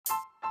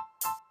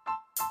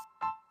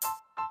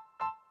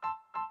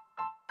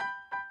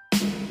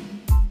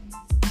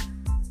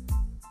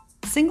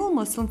Single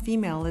Muslim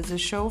Female is a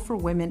show for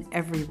women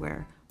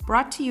everywhere,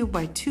 brought to you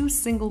by two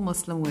single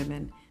Muslim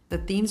women. The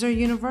themes are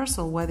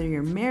universal whether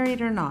you're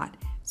married or not,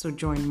 so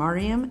join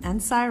Mariam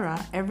and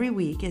Syra every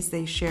week as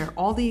they share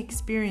all the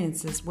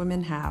experiences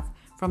women have,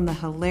 from the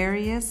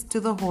hilarious to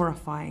the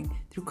horrifying,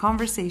 through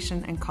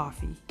conversation and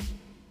coffee.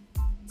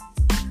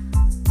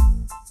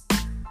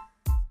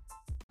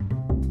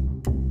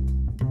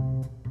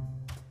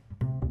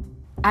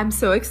 I'm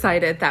so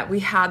excited that we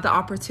had the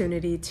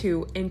opportunity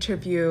to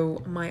interview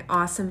my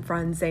awesome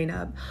friend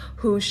Zeynab,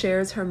 who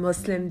shares her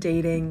Muslim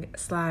dating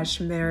 /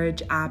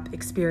 marriage app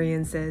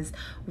experiences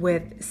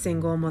with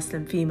Single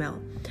Muslim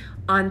Female.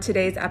 On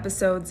today's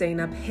episode,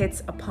 Zeynab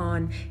hits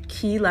upon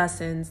key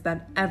lessons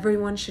that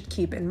everyone should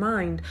keep in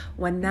mind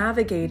when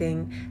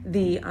navigating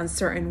the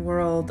uncertain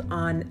world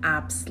on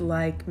apps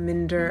like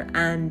Minder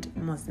and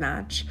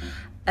Muzmatch.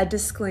 A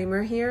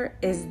disclaimer here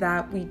is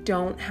that we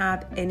don't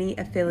have any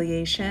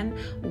affiliation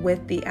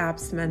with the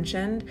apps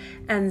mentioned,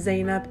 and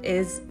Zeynab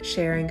is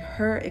sharing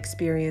her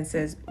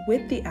experiences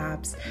with the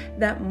apps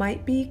that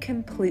might be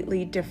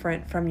completely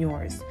different from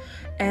yours.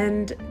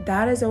 And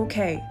that is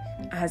okay,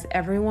 as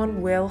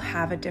everyone will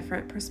have a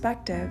different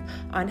perspective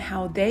on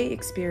how they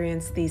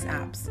experience these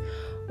apps.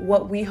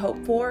 What we hope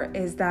for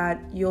is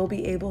that you'll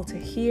be able to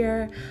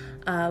hear,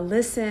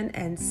 listen,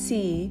 and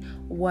see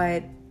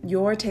what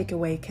your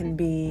takeaway can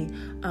be,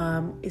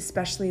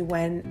 especially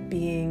when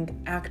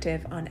being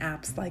active on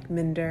apps like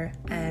Minder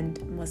and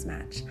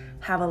Muzmatch.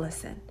 Have a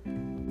listen.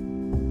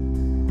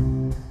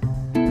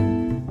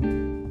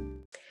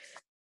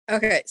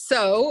 Okay,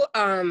 so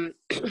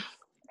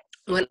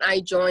when I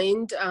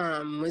joined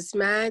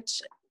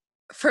Muzmatch,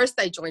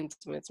 first I joined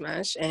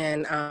Muzmatch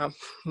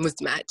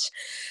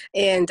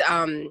and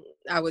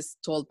I was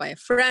told by a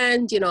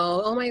friend,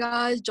 oh my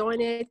gosh, join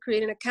it,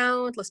 create an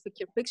account, let's pick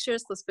your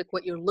pictures, let's pick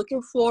what you're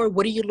looking for,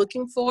 what are you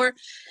looking for?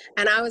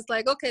 And I was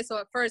like, okay, so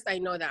at first I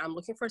know that I'm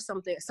looking for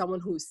someone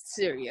who's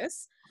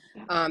serious,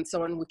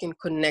 someone we can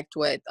connect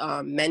with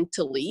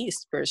mentally,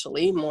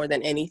 spiritually, more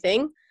than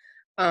anything,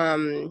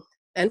 and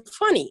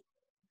funny.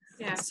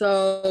 Yeah.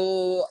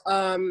 So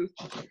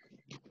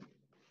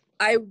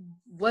I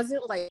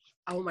wasn't like,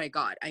 oh my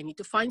God, I need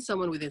to find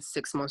someone within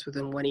 6 months,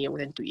 within 1 year,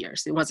 within 2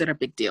 years. It wasn't a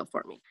big deal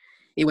for me.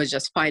 It was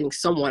just finding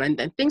someone and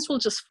then things will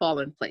just fall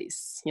in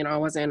place. I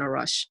wasn't in a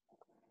rush.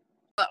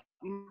 But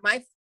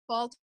my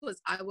fault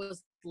was I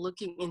was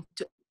looking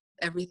into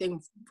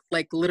everything,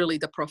 like literally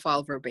the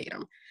profile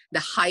verbatim.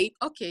 The height,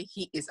 okay,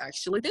 he is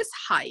actually this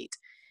height.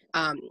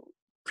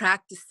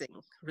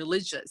 Practicing,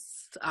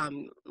 religious,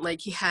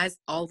 like he has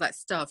all that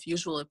stuff,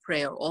 usually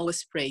prayer,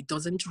 always pray,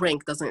 doesn't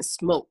drink, doesn't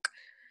smoke.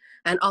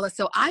 And all that.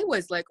 So I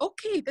was like,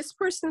 okay, this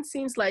person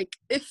seems like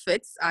it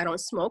fits. I don't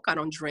smoke, I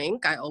don't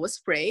drink, I always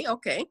pray.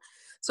 Okay,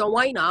 so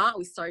why not?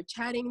 We started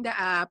chatting the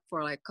app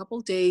for like a couple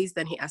of days.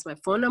 Then he asked my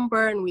phone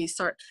number and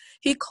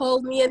he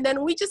called me. And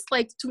then we just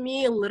to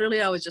me,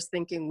 literally, I was just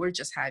thinking, we're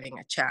just having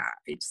a chat.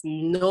 It's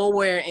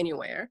nowhere,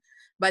 anywhere.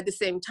 But at the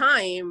same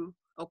time,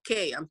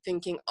 okay, I'm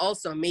thinking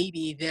also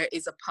maybe there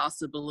is a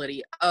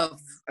possibility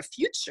of a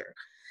future.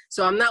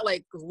 So I'm not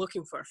like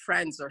looking for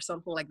friends or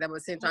something like that. But at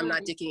the same time, I'm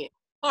not taking it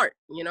apart,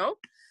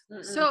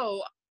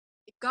 So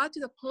it got to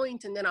the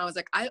point, and then I was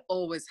like, I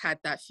always had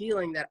that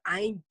feeling that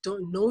I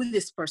don't know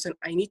this person.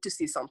 I need to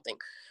see something.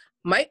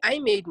 I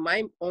made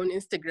my own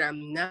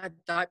Instagram not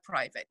that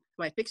private.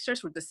 My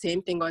pictures were the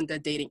same thing on the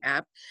dating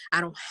app.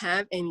 I don't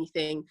have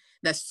anything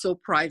that's so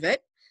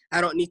private. I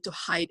don't need to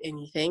hide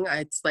anything.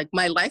 It's like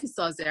my life is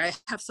all there. I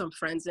have some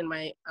friends in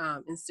my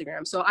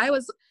Instagram. So I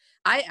asked,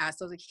 I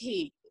was like,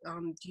 hey,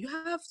 do you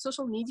have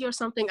social media or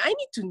something? I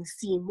need to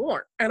see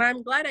more. And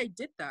I'm glad I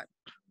did that.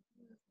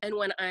 And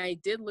when I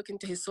did look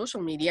into his social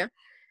media,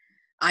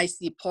 I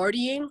see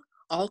partying,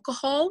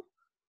 alcohol,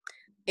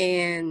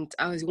 and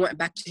went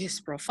back to his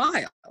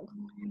profile.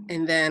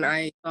 And then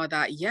I saw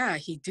that, yeah,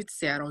 he did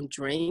say, I don't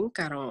drink,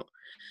 I don't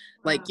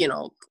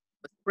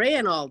pray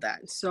and all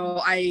that. So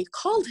I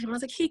called him. I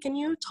was like, hey, can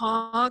you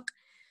talk?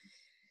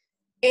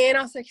 And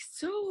I was like,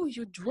 so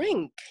you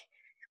drink?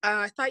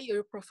 I thought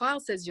your profile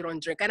says you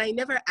don't drink. And I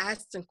never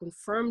asked and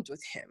confirmed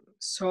with him.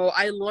 So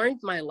I learned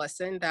my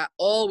lesson that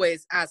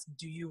always ask,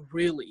 do you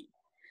really?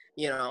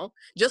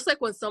 Just like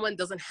when someone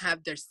doesn't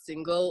have their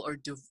single or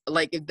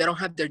if they don't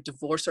have their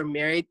divorce or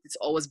married, it's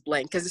always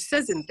blank because it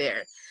says in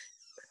there,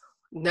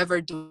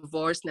 never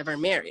divorced, never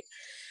married.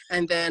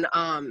 And then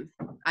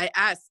I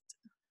asked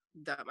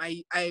them.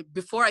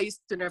 Before I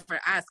used to never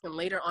ask, and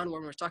later on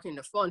when we were talking on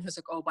the phone, he was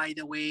like, oh, by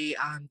the way,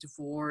 I'm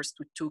divorced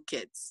with 2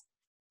 kids.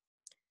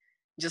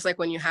 Just like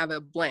when you have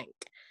a blank.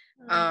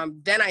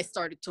 Then I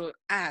started to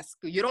ask,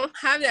 you don't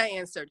have that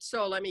answered,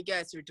 so let me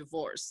guess, you're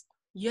divorced.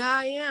 Yeah,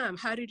 I am.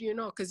 How did you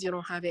know? Because you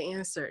don't have it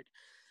answered.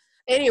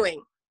 Anyway,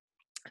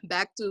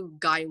 back to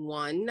guy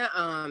 1.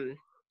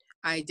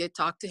 I did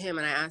talk to him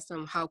and I asked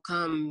him how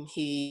come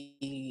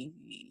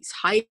he's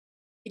hiding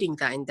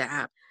that in the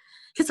app.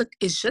 He's like,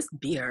 it's just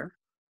beer.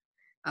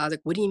 I was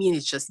like, what do you mean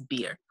it's just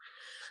beer?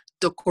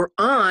 The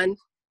Quran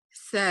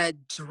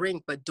said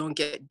drink, but don't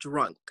get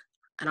drunk.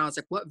 And I was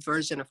like, what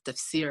version of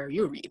tafsir are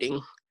you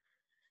reading?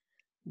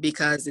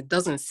 because it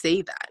doesn't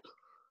say that.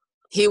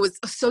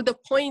 So the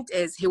point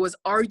is, he was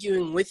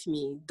arguing with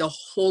me the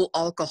whole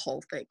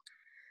alcohol thing.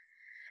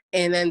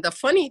 And then the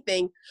funny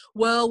thing,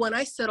 well, when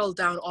I settle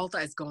down, all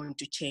that is going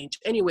to change.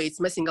 Anyway, it's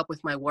messing up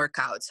with my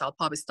workouts, so I'll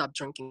probably stop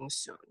drinking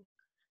soon.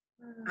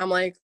 I'm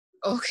like,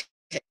 okay.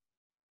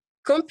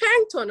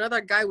 Comparing to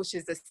another guy, which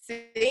is the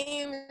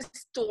same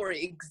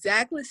story,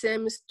 exactly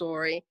same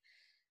story.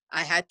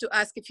 I had to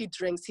ask if he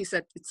drinks. He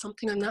said, it's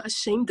something I'm not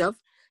ashamed of.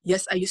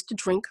 Yes, I used to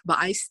drink, but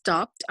I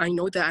stopped. I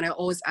know that, and I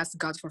always ask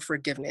God for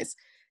forgiveness.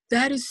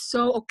 That is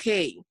so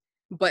okay.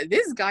 But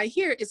this guy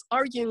here is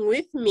arguing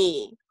with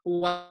me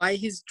why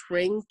he's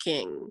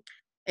drinking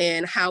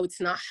and how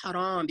it's not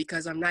haram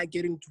because I'm not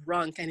getting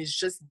drunk and it's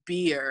just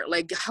beer.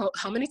 Like,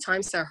 how many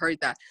times I heard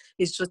that?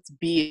 It's just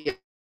beer.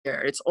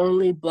 It's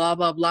only blah,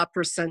 blah, blah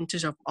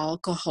percentage of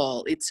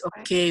alcohol. It's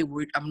okay.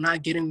 I'm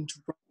not getting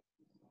drunk.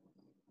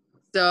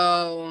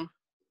 So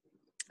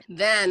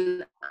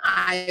then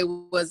I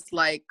was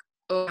like,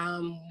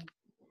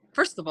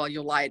 first of all,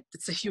 you lied.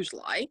 It's a huge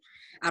lie.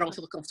 I don't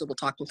feel comfortable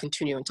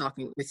continuing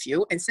talking with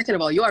you. And second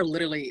of all, you are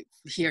literally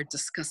here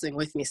discussing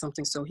with me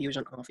something so huge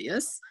and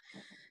obvious.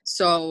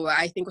 So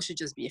I think we should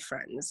just be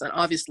friends. And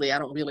obviously, I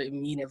don't really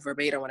mean it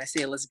verbatim when I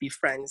say let's be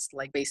friends.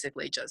 Like,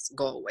 basically, just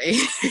go away.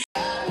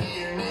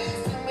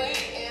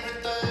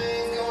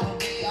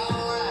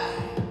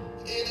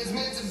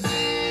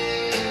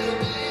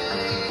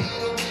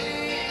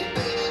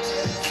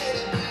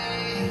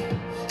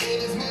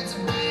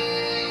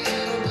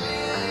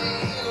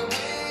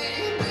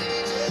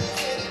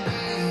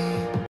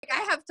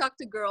 Talk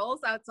to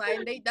girls outside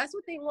and that's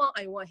what they want.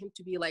 I want him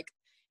to be like,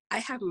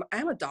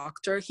 I'm a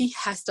doctor. He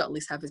has to at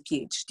least have his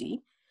PhD.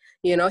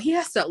 You know, he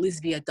has to at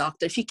least be a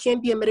doctor. If he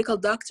can't be a medical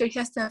doctor, he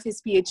has to have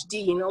his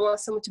PhD. You know, I want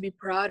someone to be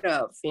proud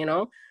of, you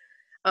know.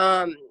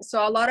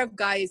 So a lot of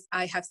guys,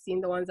 I have seen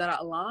the ones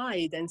that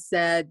lied and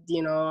said,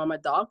 you know, I'm a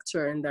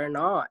doctor, and they're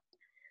not.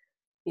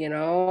 You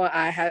know,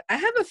 I have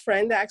a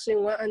friend that actually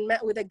went and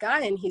met with a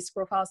guy and his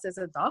profile says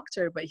a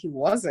doctor, but he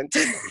wasn't.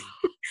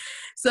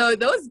 So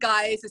those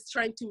guys is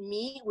trying to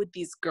meet with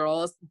these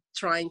girls,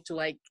 trying to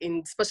like,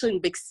 especially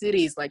in big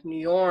cities like New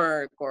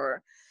York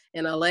or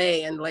in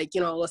LA, and like,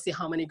 you know, let's see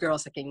how many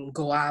girls I can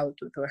go out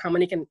with or how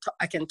many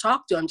I can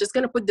talk to. I'm just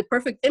going to put the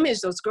perfect image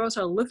those girls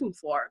are looking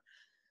for.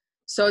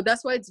 So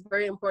that's why it's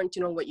very important to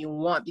know what you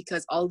want,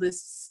 because all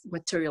these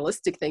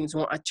materialistic things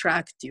won't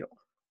attract you.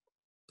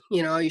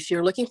 You know, if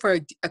you're looking for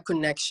a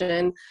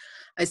connection,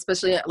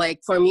 especially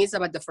like for me, it's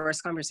about the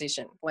first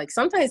conversation. Like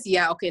sometimes,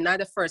 yeah, okay, not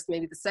the first,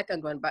 maybe the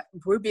second one, but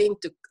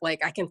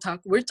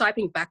we're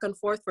typing back and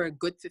forth for a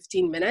good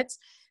 15 minutes.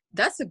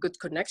 That's a good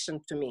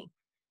connection to me.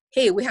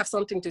 Hey, we have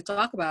something to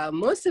talk about.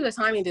 Most of the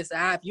time in this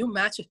app, you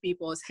match with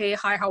people. It's, hey,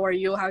 hi, how are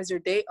you? How's your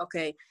day?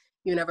 Okay,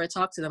 you never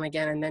talk to them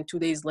again. And then 2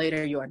 days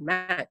later, you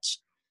unmatch.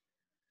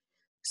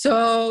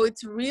 So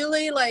it's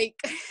really like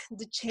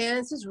the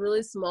chance is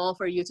really small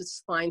for you to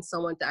find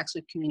someone to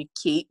actually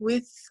communicate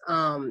with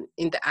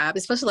in the app,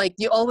 especially like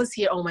you always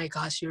hear, oh my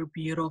gosh, you're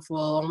beautiful.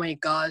 Oh my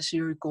gosh,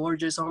 you're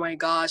gorgeous. Oh my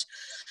gosh,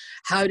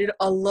 how did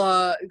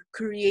Allah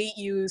create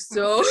you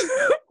so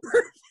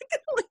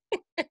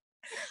perfectly?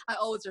 I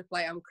always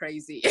reply, I'm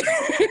crazy.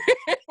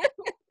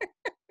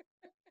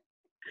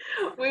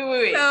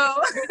 Wait.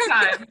 So, every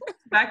time,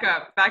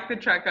 back the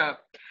truck up.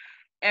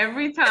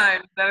 Every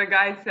time that a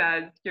guy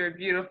says you're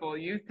beautiful,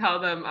 you tell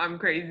them I'm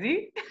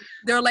crazy.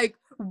 They're like,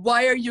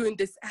 why are you in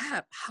this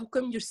app? How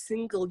come you're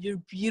single?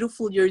 You're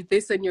beautiful. You're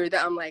this and you're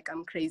that. I'm like,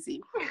 I'm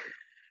crazy.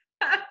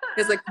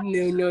 It's like,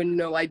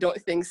 no, I don't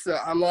think so.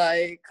 I'm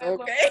like,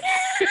 okay.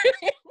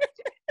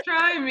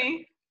 Try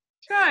me.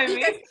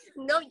 Because,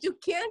 no, you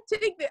can't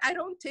take them. I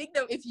don't take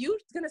them. If you're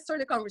going to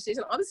start a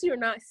conversation, obviously you're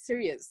not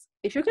serious.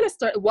 If you're going to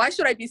start, why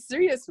should I be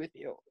serious with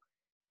you?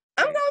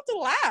 I'm down to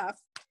laugh.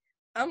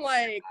 I'm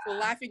like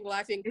laughing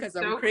because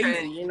I'm crazy,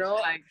 cringe. You know?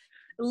 Like,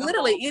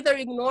 literally, either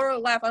ignore or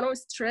laugh. I don't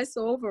stress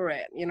over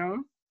it, you know?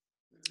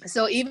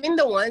 So even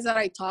the ones that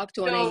I talk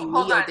to on A&E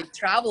or they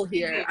travel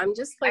here, I'm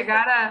just like,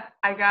 I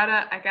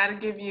gotta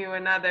give you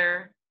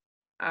another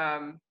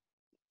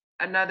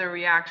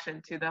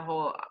reaction to the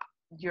whole,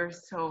 you're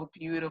so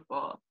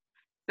beautiful.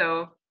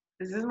 So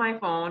this is my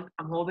phone.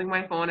 I'm holding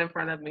my phone in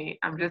front of me.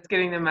 I'm just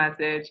getting the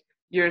message.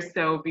 You're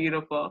so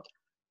beautiful.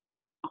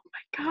 Oh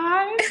my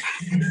God,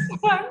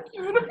 I'm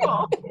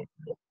beautiful.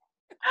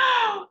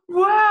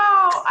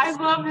 Wow, I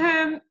love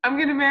him. I'm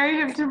gonna marry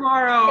him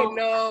tomorrow.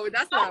 No,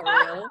 that's not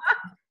real.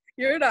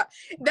 You're not.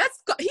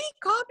 He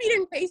copied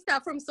and pasted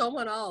that from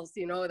someone else.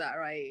 You know that,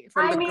 right?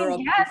 From the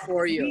girl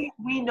before you.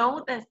 We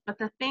know this, but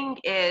the thing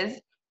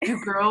is, do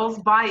girls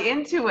buy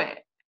into it?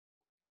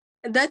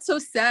 And that's so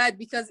sad,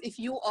 because if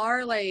you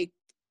are like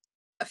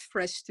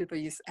fresh to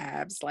these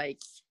apps,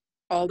 like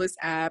all these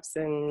apps,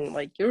 and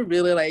like you're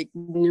really like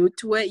new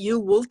to it, you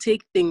will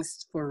take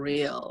things for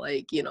real.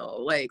 Like, you know,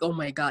 like, oh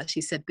my gosh, he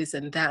said this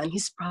and that, and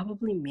he's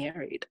probably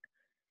married.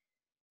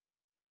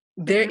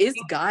 There is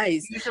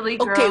guys. Usually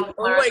girls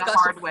learn the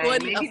hard way. A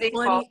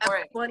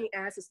funny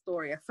ass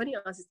story. A funny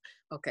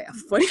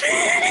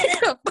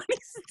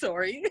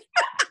story.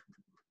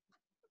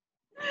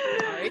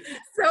 Sorry.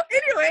 So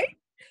anyway,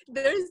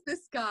 there's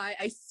this guy,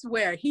 I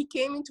swear, he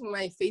came into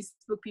my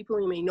Facebook,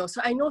 people you may know.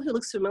 So I know he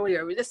looks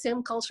familiar. We're the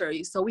same culture.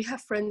 So we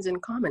have friends in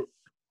common.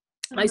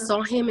 I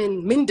saw him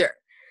in Minder.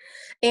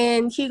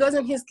 And he goes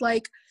and he's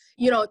like,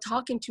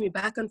 talking to me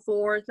back and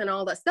forth and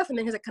all that stuff. And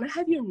then he's like, can I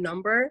have your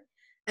number?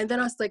 And then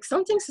I was like,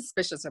 something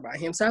suspicious about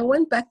him. So I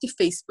went back to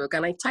Facebook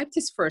and I typed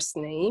his first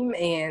name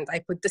and I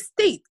put the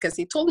state because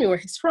he told me where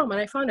he's from. And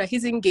I found out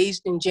he's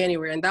engaged in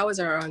January, and that was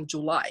around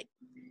July.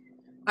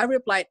 I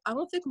replied, I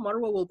don't think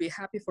Marwa will be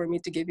happy for me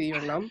to give you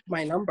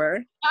my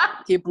number.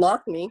 He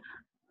blocked me.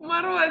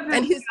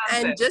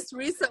 And just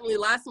recently,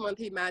 last month,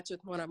 he matched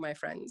with one of my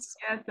friends.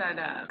 Yes,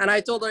 Zeynab. And I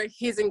told her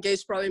he's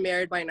engaged, probably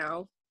married by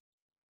now.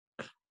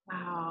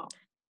 Wow.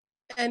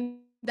 And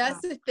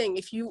that's the thing.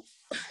 If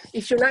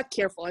you're not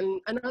careful,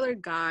 and another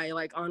guy,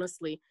 like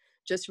honestly,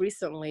 just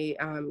recently,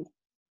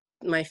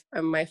 my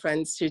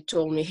friends, she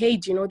told me, hey,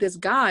 do you know this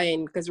guy?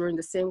 And because we're in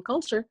the same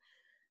culture,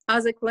 I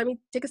was like, let me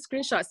take a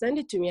screenshot, send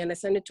it to me. And I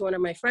sent it to one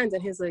of my friends,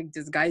 and he's like,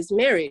 this guy's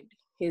married.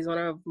 He's one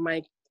of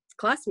my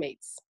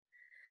classmates.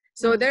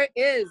 So there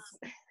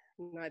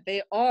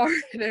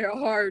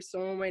are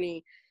so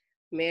many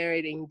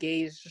married,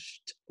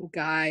 engaged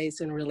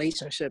guys in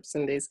relationships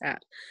in this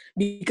app,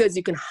 because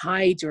you can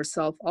hide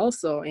yourself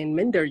also. In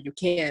Minder, you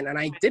can, and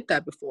I did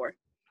that before.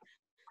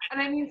 And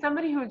I mean,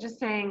 somebody who's just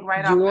saying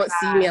right you off won't the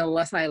bat, see me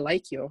unless I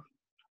like you.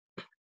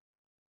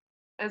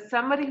 as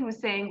somebody who's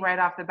saying right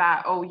off the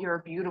bat, oh, you're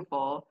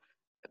beautiful,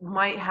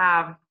 might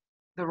have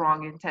the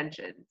wrong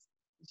intentions.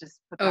 Just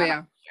put that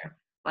out there.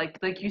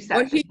 Like you said,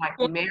 or he might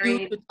be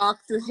married. You to talk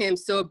to him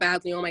so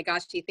badly. Oh my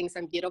gosh, he thinks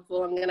I'm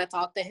beautiful. I'm gonna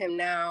talk to him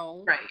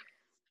now. Right.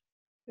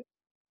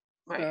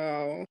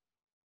 So,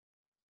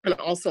 and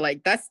also,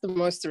 like, that's the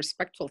most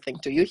respectful thing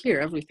too. You hear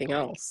everything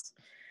else.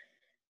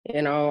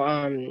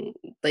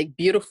 Like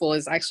beautiful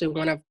is actually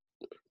one of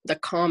the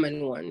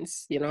common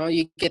ones.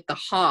 You get the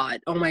hot.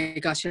 Oh my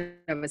gosh, you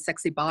have a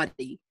sexy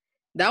body.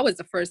 That was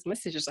the first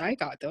messages I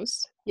got.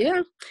 Those.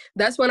 Yeah,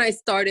 that's when I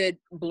started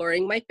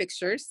blurring my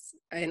pictures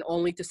and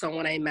only to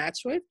someone I match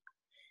with.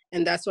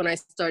 And that's when I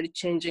started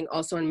changing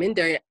also on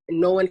Minder.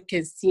 No one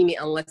can see me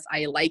unless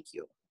I like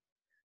you.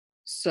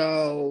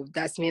 So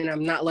that's mean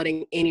I'm not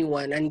letting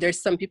anyone. And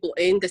there's some people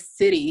in the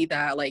city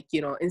that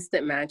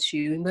instant match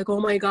you and like,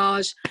 oh my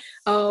gosh,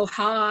 oh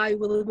hi,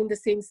 we live in the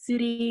same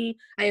city.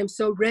 I am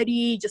so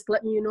ready. Just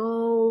let me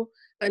know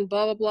and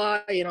blah blah blah.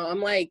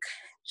 I'm like,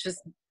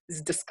 just it's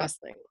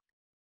disgusting.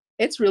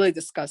 It's really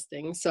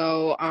disgusting.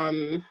 So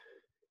I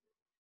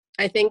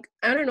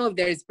don't know if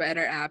there's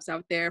better apps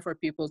out there for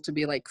people to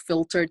be like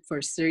filtered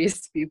for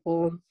serious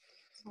people.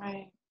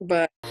 Right.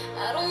 But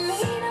I don't mean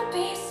to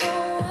be so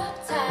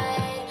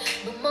uptight,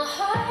 but my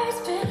heart's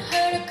been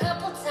hurt a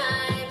couple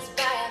times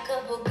by a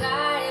couple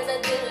guys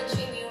that didn't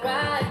treat me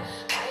right.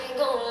 I ain't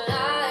gonna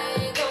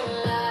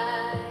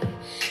lie,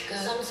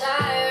 'cause I'm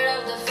tired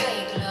of the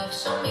fake love.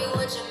 Show me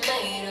what you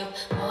made of,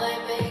 boy,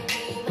 make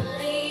me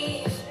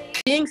believe.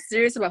 Being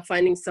serious about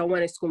finding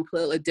someone is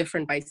completely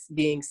different by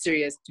being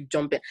serious to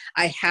jump in.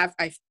 I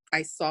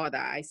saw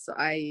that.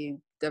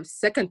 The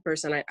second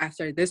person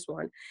after this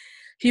one,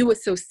 he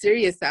was so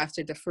serious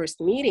after the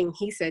first meeting.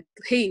 He said,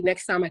 hey,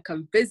 next time I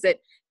come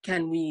visit,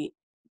 can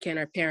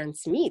our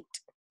parents meet?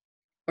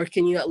 Or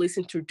can you at least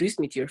introduce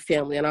me to your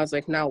family? And I was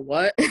like, now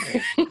what?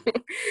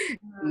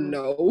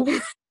 No.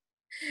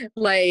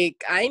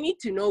 Like, I need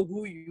to know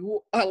who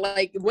you are.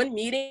 Like, one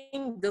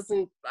meeting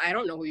I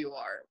don't know who you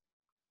are.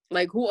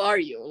 Like, who are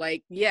you?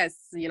 Like, yes,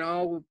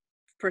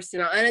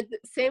 personal. And at the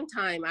same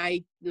time,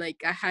 I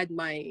had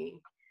my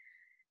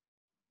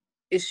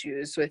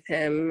issues with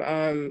him.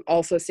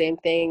 Also, same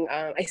thing.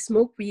 I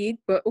smoke weed,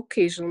 but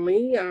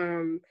occasionally.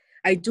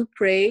 I do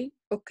pray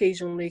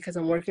occasionally because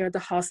I'm working at the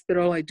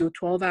hospital. I do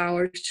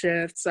 12-hour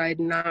shifts.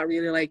 I'm not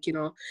really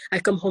I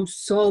come home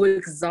so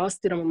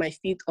exhausted. I'm on my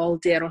feet all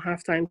day. I don't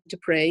have time to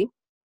pray.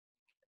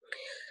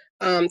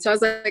 So I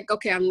was like,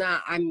 okay,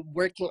 I'm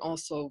working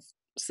also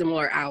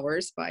similar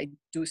hours, but I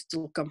do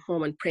still come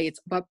home and pray. It's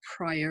about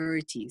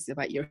priorities,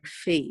 about your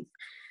faith.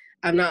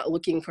 I'm not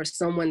looking for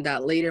someone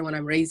that later when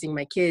I'm raising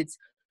my kids,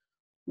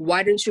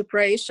 why didn't you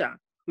pray Isha?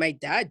 My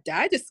dad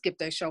just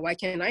skipped Isha. Why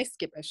can't I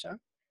skip Isha?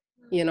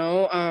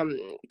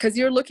 Because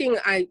you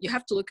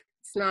have to look,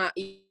 it's not,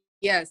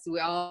 yes, we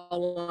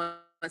all want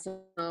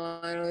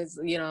someone,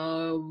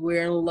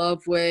 we're in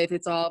love with,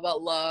 it's all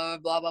about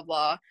love, blah, blah,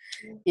 blah,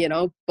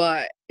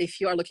 but if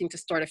you are looking to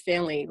start a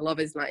family, love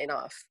is not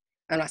enough.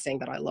 I'm not saying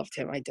that I loved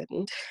him, I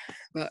didn't,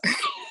 but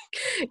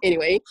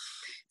anyway,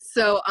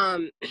 so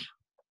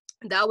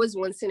that was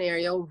one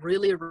scenario,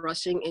 really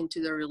rushing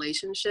into the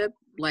relationship,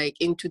 like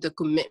into the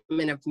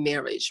commitment of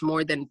marriage,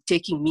 more than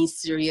taking me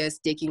serious,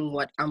 taking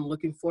what I'm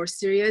looking for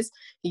serious.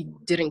 He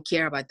didn't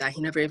care about that.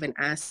 He never even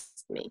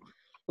asked me,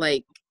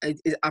 like,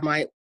 am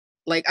I,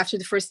 like, after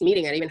the first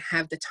meeting, I didn't even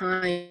have the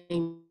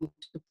time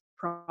to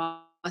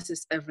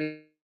process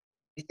everything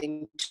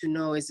to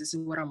know, is this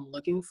what I'm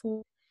looking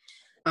for?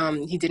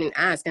 he didn't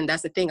ask. And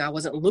that's the thing, I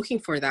wasn't looking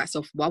for that.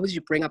 So why would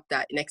you bring up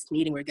that next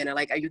meeting? We're gonna,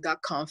 like, are you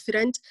that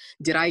confident?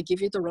 Did I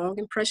give you the wrong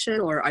impression,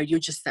 or are you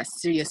just that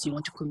serious, you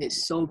want to commit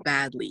so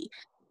badly?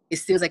 It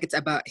seems like it's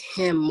about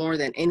him more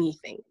than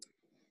anything.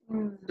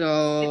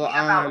 So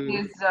About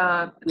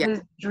yeah,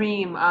 his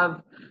dream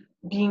of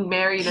being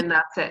married, and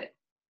that's it.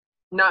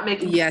 Not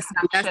making yes,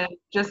 and that's connection.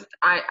 Just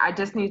I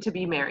just need to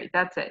be married.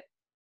 That's it.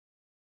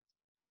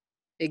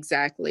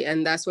 exactly.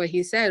 And that's what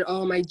he said.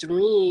 Oh, my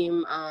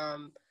dream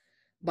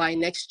by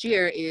next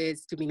year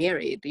is to be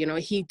married. You know,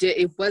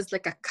 it was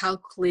like a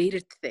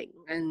calculated thing.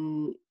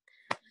 And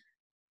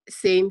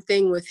same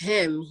thing with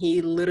him.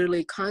 He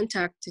literally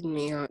contacted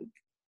me on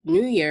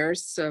New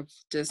Year's of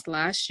just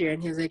last year,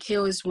 and he's like, "Hey,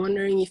 I was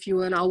wondering if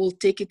you and I will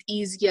take it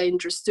easy. I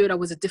understood I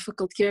was a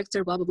difficult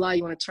character, blah blah blah.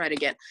 You want to try it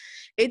again?"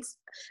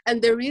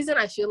 And the reason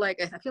I feel like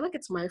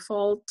it's my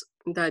fault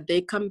that they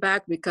come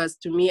back, because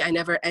to me, I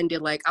never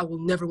ended like, I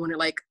will never want to,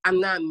 like, I'm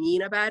not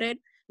mean about it,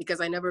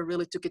 because I never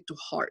really took it to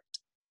heart.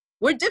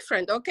 We're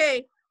different,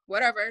 okay,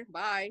 whatever,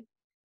 bye.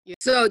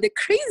 So the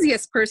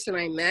craziest person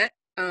I met,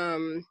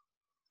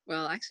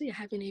 well, actually, I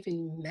haven't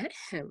even met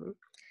him.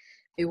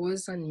 It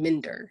was on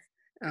Minder.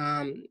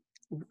 Um,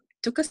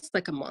 took us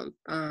like a month.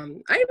 I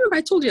remember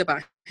I told you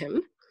about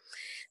him.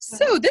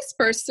 So this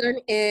person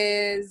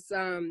is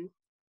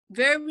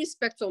very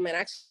respectful man.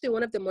 Actually,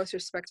 one of the most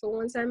respectful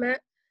ones I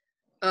met.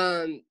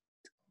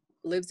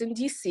 Lives in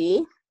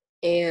DC,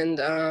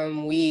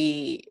 and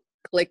we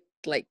clicked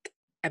like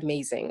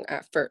amazing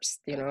at first.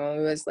 You know,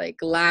 it was like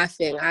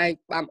laughing.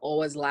 I'm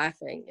always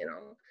laughing. You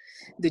know,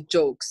 the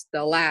jokes,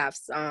 the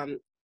laughs.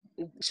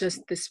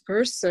 Just this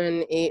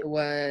person, he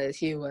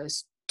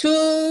was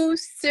too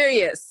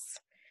serious,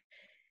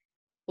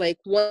 like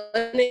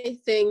one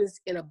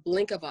things in a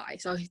blink of eye.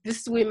 So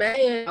we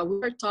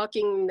were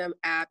talking the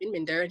app in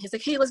Minder, and he's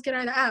like, "Hey, let's get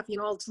out of the app, you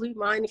know, I'll delete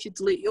mine if you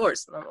delete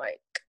yours." And I'm like,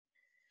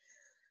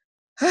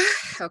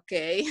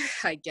 okay,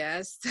 I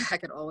guess I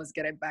could always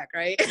get it back,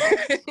 right?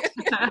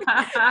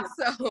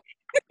 So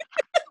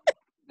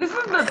this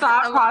is the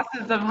thought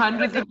process of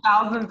hundreds of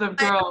thousands of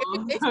girls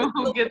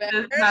who get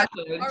this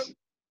message.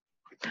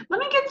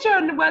 Let me get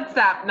your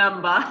WhatsApp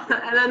number.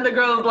 And then the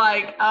girl's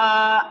like,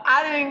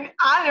 I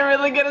didn't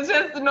really get a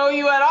chance to know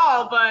you at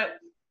all, but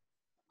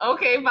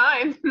okay,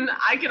 fine.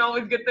 I can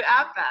always get the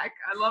app back.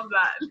 I love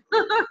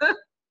that.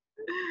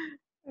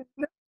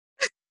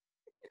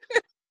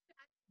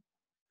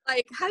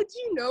 Like, how do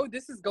you know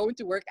this is going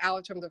to work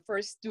out from the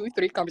first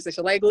 2-3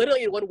 conversations? Like,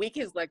 literally in 1 week,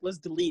 he's like, let's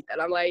delete.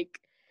 And I'm like,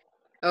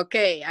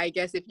 okay, I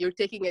guess if you're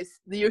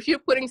if you're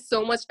putting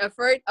so much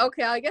effort,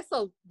 okay, I guess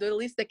the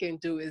least I can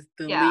do is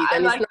delete. Yeah, I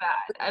and like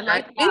that. I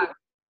like that.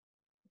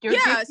 You're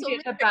giving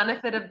it the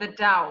benefit of the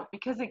doubt,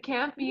 because it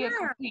can't be a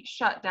complete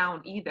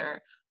shutdown either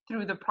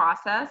through the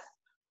process.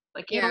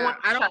 Like, you don't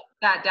want to shut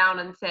that down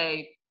and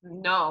say,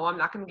 no, I'm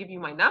not going to give you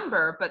my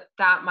number, but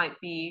that might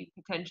be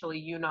potentially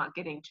you not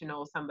getting to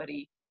know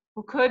somebody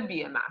who could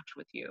be a match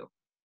with you.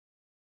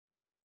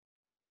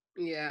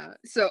 Yeah.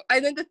 So,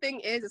 and then the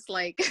thing is, it's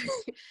like,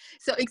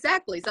 so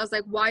exactly. So I was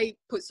like, why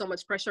put so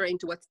much pressure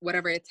into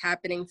whatever it's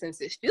happening, since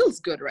it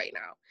feels good right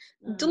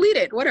now? Delete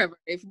it, whatever.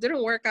 If it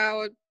didn't work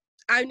out,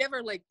 I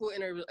never like put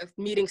in a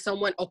meeting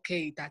someone,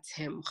 okay, that's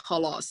him.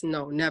 Halas.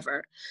 No,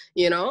 never.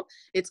 You know,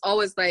 it's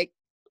always like,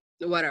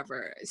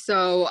 whatever.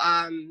 So,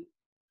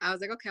 I was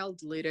like, okay, I'll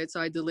delete it.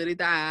 So I deleted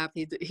the app.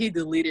 He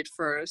deleted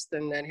first,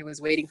 and then he was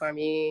waiting for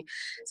me.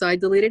 So I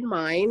deleted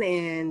mine,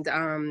 and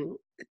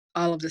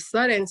all of a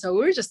sudden, so we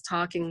were just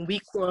talking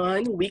week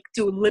 1, week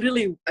 2,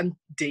 literally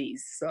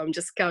days. So I'm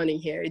just counting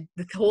here.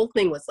 The whole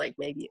thing was like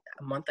maybe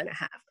a month and a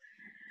half.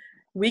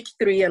 Week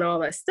 3 and all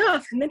that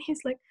stuff. And then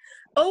he's like,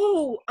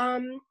 oh,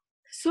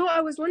 so I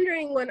was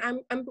wondering, when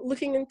I'm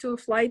looking into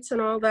flights and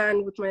all that,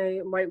 and with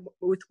my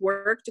with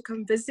work to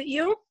come visit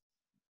you,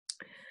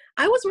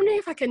 I was wondering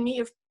if I can meet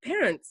your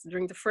parents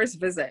during the first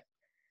visit.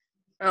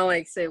 I'll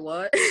like say,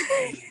 what?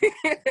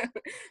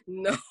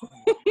 No,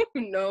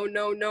 no,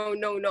 no, no,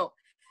 no, no.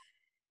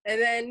 And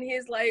then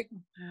he's like,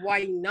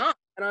 why not?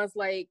 And I was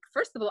like,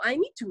 first of all, I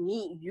need to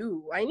meet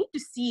you. I need to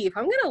see if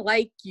I'm going to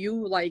like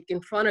you, like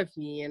in front of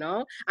me, you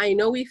know? I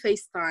know we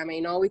FaceTime. I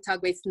know we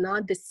talk, but it's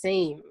not the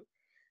same.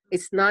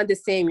 It's not the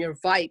same. Your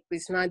vibe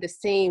is not the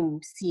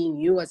same seeing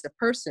you as a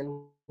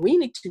person. We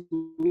need to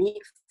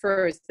meet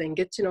first and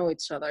get to know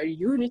each other.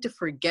 You need to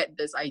forget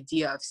this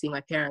idea of seeing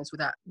my parents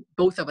without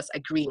both of us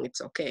agreeing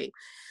it's okay.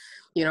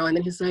 You know, and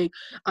then he's like,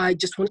 I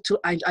just want to,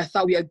 I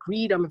thought we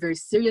agreed. I'm a very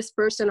serious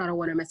person. I don't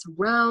want to mess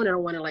around. I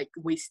don't want to like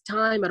waste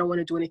time. I don't want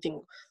to do anything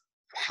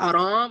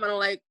haram. And I'm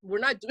like, we're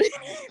not doing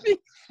anything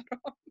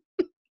haram.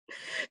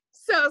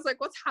 So I was like,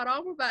 what's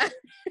haram about it?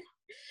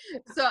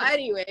 So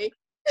anyway,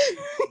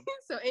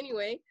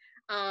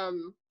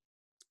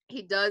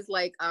 he does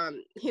like,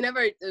 we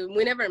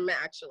never met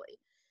actually.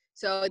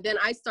 So then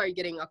I started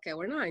getting, okay,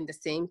 we're not on the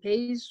same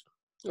page.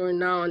 We're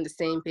not on the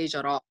same page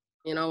at all.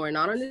 You know, we're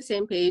not on the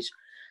same page.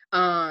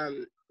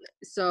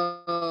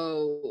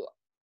 So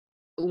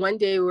one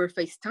day we're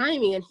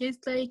FaceTiming, and he's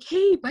like,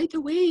 hey, by the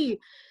way,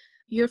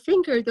 your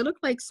finger, they look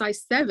like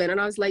size 7. And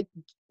I was like,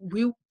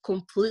 we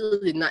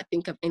completely did not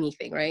think of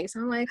anything, right? So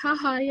I'm like,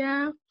 haha,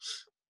 yeah,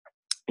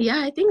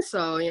 I think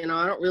so. You know,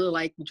 I don't really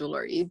like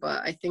jewelry,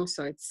 but I think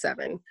so. It's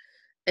 7.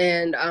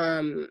 And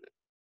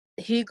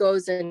he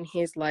goes and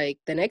he's like,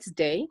 the next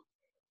day,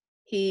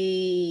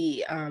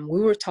 we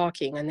were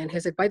talking, and then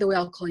he's like, by the way,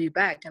 I'll call you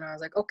back. And I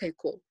was like, okay,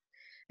 cool.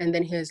 And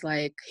then he's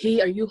like,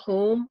 hey, are you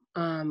home?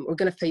 We're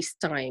gonna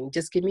FaceTime.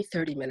 Just give me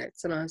 30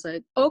 minutes. And I was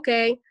like,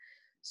 okay.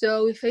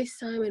 So we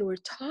FaceTime and we're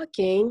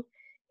talking.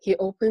 He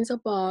opens a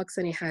box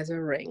and he has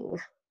a ring.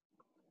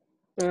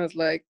 And I was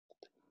like,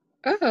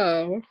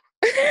 oh.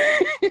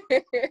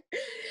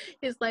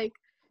 He's like,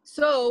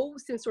 so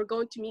since we're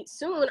going to meet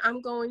soon,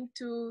 I'm going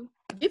to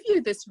give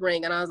you this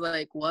ring. And I was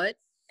like, what?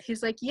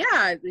 He's like,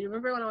 yeah, you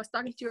remember when I was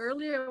talking to you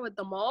earlier at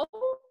the mall?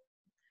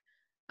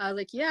 I was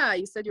like, yeah,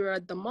 you said you were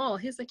at the mall.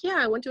 He's like, yeah,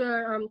 I went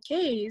to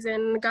Kay's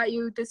and got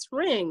you this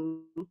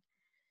ring.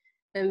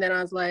 And then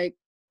I was like,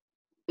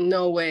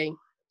 no way.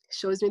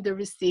 Shows me the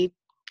receipt,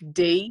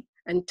 date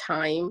and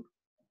time.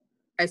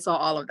 I saw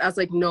all of it. I was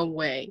like, no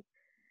way.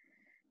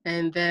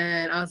 And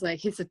then I was like,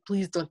 he said,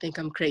 please don't think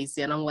I'm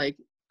crazy. And I'm like,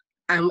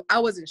 I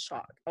was in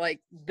shock.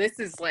 Like, this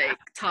is like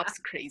tops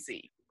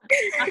crazy.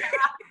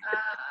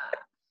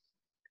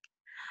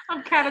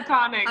 I'm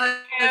catatonic.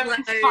 I'm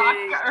in shock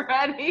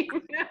already.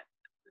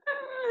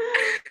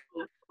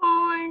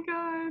 Oh my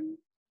God.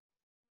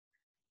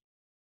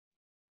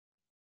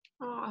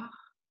 Oh.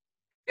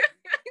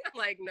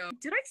 Like, no.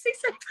 Did I say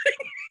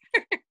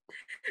something?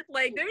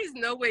 Like, there is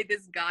no way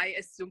this guy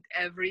assumed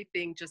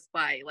everything just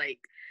by like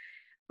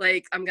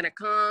I'm gonna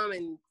come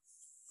and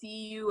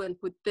see you and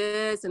put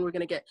this, and we're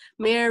gonna get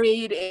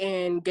married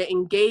and get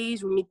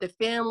engaged. We meet the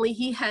family.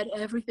 He had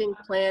everything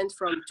planned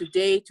from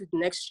today to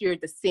next year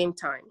at the same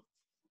time.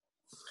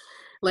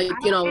 Like,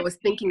 you know, I was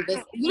thinking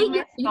this. You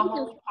missed the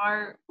whole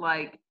part.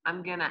 Like,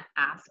 I'm gonna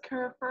ask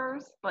her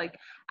first. Like,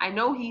 I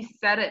know he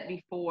said it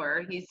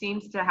before. He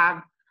seems to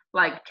have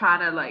like try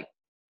to like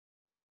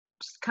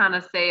just kind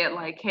of say it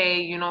like,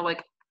 hey, you know,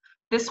 like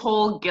this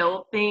whole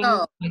guilt thing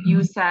that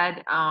you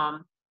said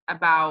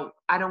about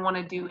I don't want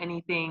to do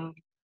anything.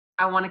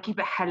 I want to keep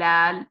it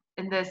halal.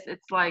 And this,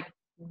 it's like,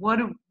 what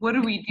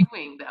are we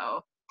doing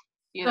though?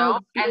 You know?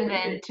 And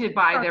then to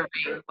buy the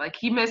ring. Like,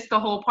 he missed the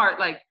whole part.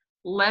 Like,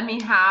 let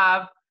me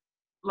have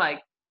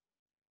like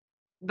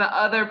the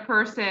other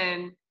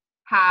person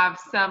have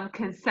some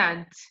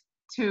consent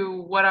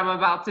to what I'm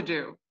about to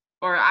do.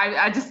 Or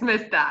I just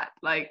missed that.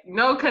 Like,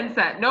 no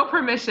consent, no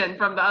permission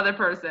from the other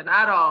person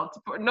at all.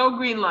 No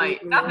green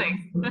light,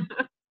 nothing.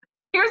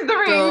 Here's the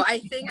ring. So I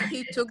think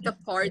he took the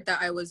part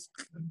that I was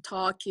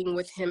talking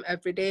with him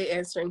every day,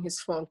 answering his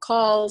phone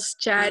calls,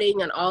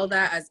 chatting, and all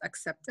that as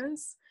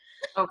acceptance.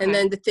 Okay. And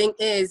then the thing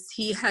is,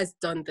 he has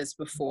done this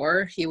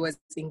before. He was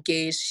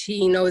engaged.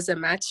 He knows a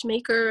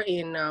matchmaker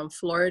in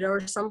Florida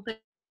or something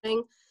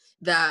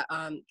that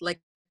like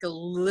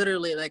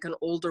literally like an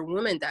older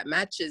woman that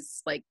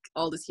matches like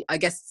all this, I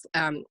guess,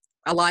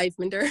 alive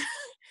Minder.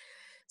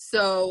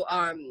 So,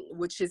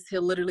 which is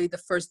literally the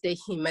first day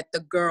he met the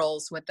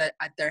girls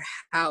at their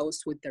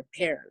house with their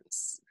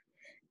parents.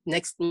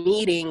 Next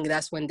meeting,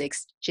 that's when they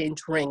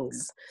exchange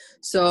rings.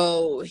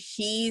 So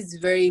he's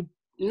very,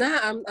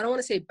 I don't want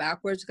to say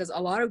backwards, because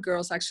a lot of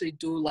girls actually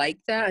do like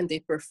that and they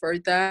prefer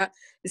that,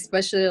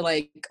 especially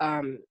like,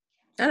 I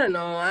don't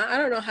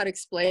know how to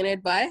explain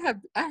it, but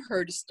I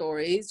heard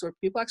stories where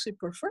people actually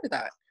prefer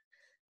that.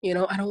 You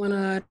know, I don't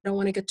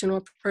want to get to know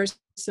a person.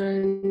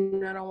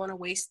 I don't want to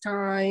waste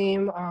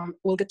time.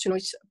 We'll get to know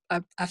each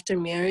after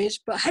marriage.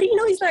 But how do you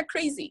know he's not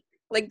crazy?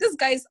 Like, this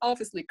guy is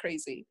obviously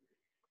crazy.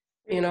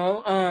 You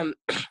know.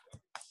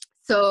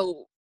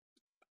 So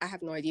I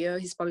have no idea.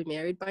 He's probably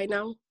married by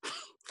now.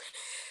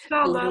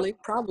 Literally,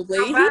 probably.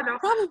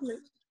 Probably.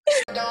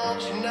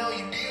 Don't you know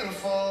you're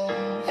beautiful?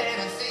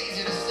 Heaven's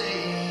easy to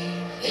see.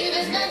 If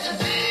it's meant to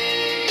be,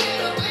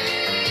 it'll be,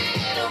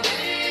 it'll be.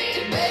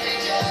 Baby,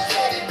 just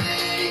let it be.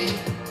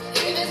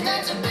 If it's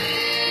meant to be,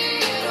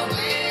 it'll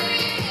be,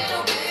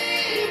 it'll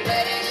be.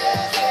 Baby,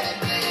 just let it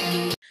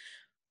be.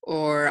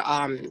 Or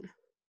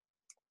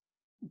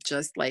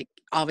just like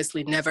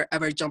obviously never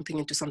ever jumping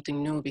into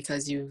something new,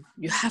 because you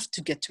have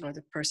to get to know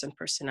the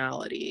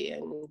personality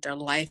and their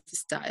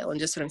lifestyle. And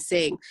just what I'm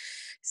saying,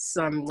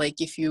 some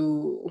like if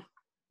you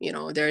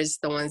know, there's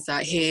the ones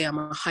that, hey, I'm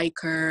a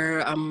hiker,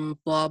 I'm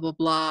blah blah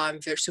blah,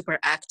 I'm very super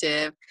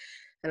active,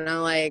 and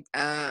I'm like,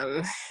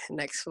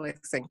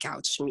 Netflix and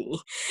couch me.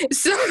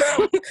 So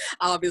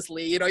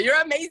obviously, you know,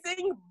 you're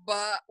amazing,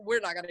 but we're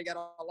not gonna get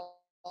along.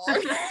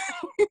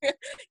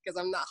 Because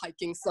I'm not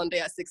hiking Sunday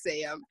at 6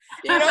 a.m.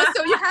 You know,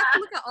 so you have to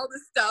look at all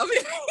this stuff.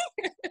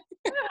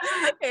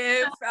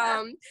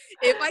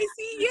 If I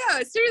see,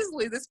 yeah,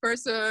 seriously, this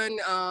person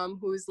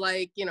who's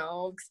like, you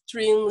know,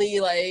 extremely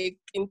like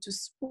into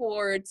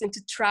sports, into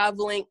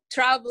traveling,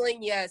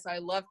 yes, I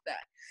love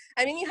that.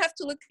 I mean, you have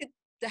to look at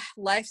the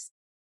lifestyle.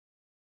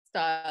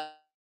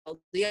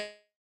 Yeah,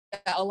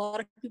 a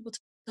lot of people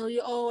tell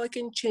you, oh, I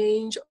can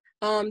change.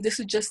 This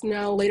is just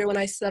now, later when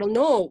I settle.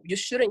 No, you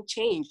shouldn't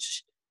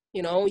change.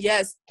 You know,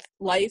 yes,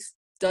 life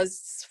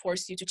does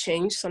force you to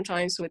change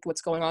sometimes with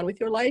what's going on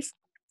with your life,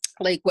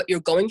 like what you're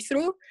going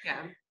through.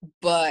 Yeah.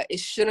 But it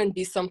shouldn't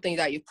be something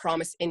that you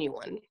promise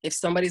anyone. If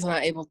somebody's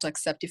not able to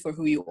accept you for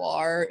who you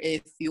are,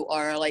 if you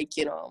are like,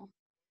 you know,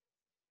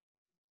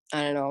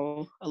 I don't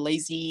know, a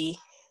lazy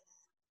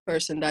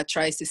person that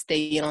tries to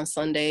stay in on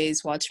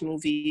Sundays, watch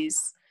movies,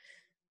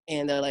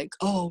 and they're like,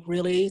 oh,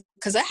 really?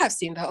 Because I have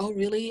seen that. Oh,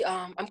 really?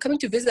 I'm coming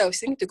to visit. I was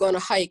thinking to go on a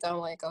hike. I'm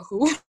like,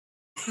 who?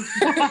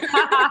 I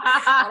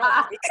don't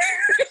hike.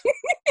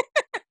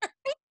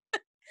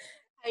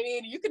 I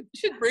mean, you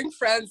should bring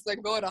friends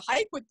and go on a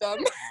hike with them.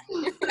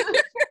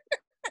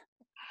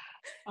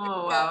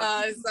 Oh, wow.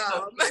 Yes,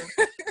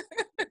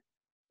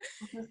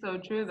 This is so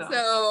true, though.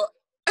 so,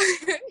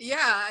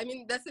 yeah, I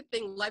mean, that's the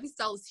thing.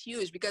 Lifestyle is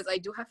huge because I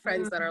do have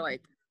friends that are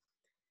like,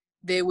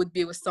 they would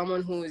be with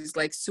someone who is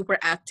like super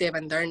active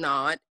and they're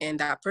not, and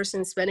that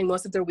person's spending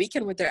most of their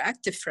weekend with their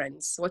active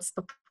friends. What's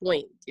the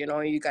point? You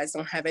know, you guys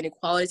don't have any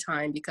quality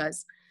time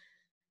because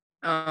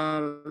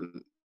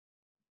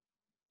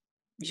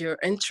your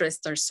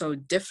interests are so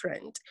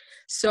different.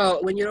 So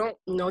when you don't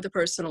know the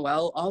person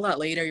well, all that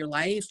later, your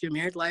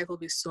married life will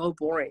be so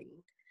boring,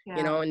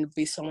 you know, and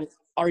be so many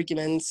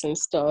arguments and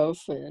stuff.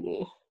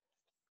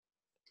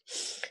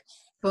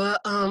 But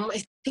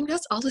I think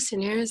that's all the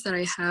scenarios that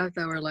I have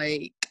that were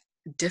like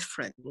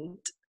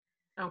different.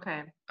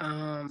 Okay.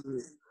 I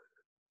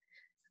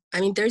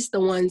mean, there's the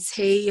ones,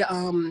 hey,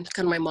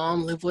 can my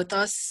mom live with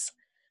us?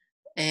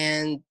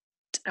 And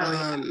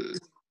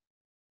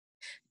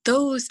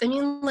those, I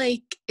mean,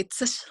 like, it's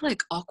such a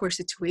like awkward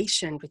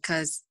situation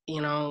because,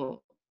 you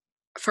know,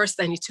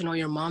 first I need to know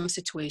your mom's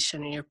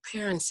situation and your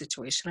parents'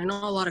 situation. I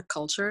know a lot of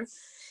culture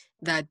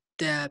that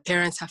the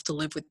parents have to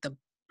live with the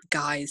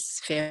guy's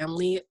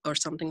family or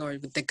something, or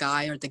with the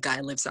guy, or the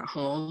guy lives at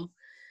home.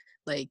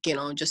 Like, you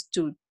know, just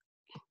to,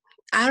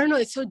 I don't know,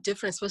 it's so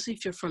different, especially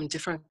if you're from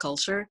different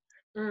culture.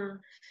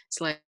 It's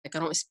like I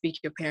don't speak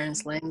your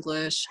parents'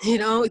 language, you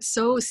know, it's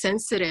so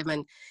sensitive.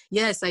 And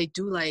yes, I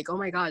do like, oh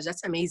my gosh,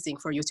 that's amazing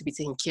for you to be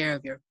taking care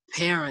of your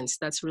parents.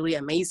 That's really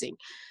amazing.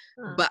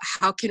 But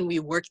how can we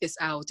work this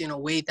out in a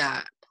way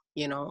that,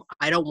 you know,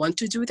 I don't want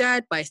to do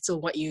that, but I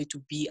still want you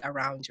to be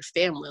around your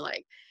family.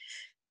 Like,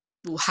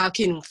 how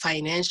can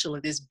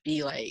financially this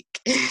be like,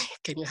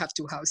 can you have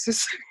two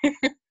houses?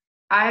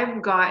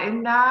 I've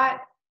gotten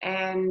that,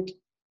 and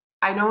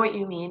I know what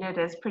you mean. It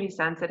is pretty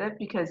sensitive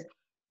because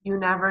you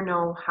never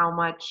know how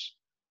much,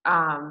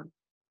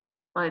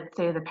 let's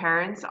say, the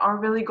parents are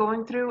really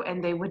going through,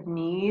 and they would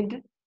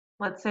need,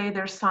 let's say,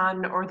 their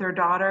son or their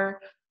daughter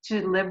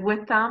to live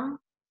with them.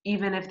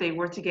 Even if they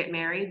were to get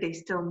married, they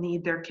still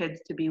need their kids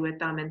to be with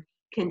them and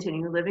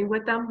continue living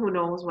with them. Who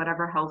knows,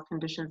 whatever health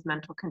conditions,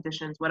 mental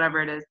conditions,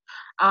 whatever it is.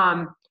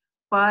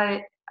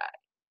 But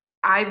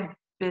I've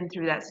been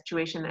through that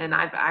situation, and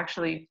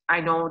I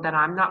know that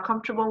I'm not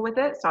comfortable with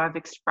it, so I've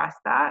expressed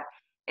that.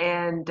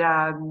 And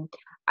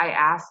I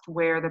asked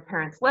where the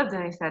parents lived,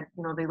 and they said,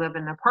 you know, they live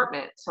in an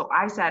apartment. So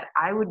I said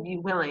I would be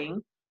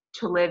willing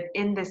to live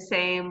in the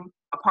same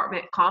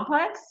apartment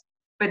complex,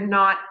 but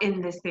not in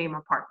the same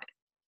apartment.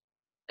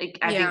 Like,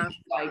 I think,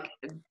 like,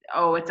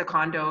 oh, it's a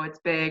condo, it's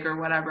big or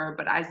whatever,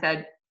 but I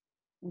said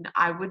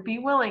I would be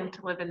willing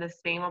to live in the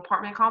same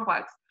apartment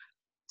complex.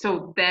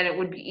 So then it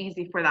would be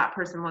easy for that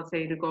person, let's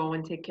say, to go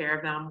and take care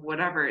of them,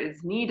 whatever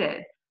is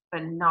needed,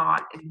 but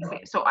not in the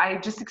same. So I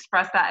just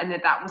expressed that, and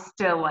that was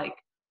still like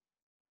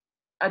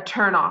a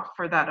turn off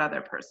for that other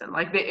person.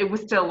 Like, it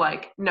was still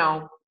like,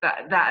 no,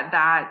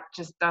 that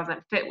just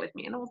doesn't fit with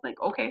me. And I was like,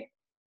 okay,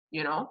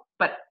 you know,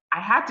 but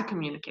I had to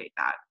communicate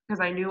that because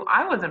I knew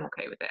I wasn't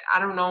okay with it. I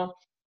don't know,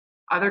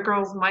 other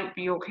girls might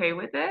be okay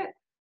with it,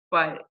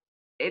 but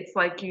it's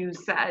like you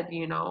said,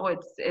 you know,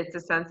 it's a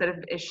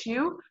sensitive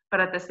issue, but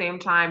at the same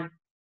time,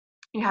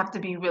 you have to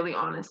be really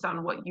honest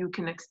on what you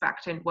can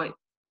expect and what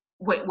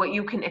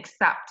you can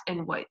accept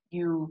and what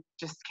you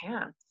just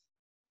can't.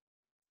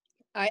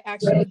 I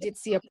actually did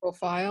see a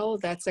profile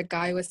that's a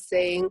guy was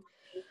saying,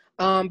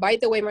 by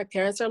the way, my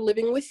parents are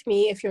living with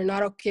me. If you're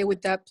not okay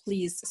with that,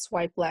 please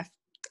swipe left.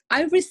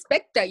 I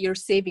respect that you're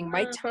saving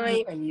my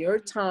time and your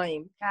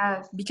time.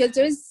 Yes. Because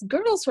there's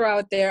girls who are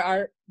out there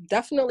are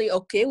definitely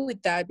okay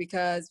with that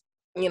because,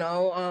 you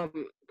know,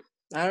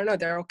 I don't know,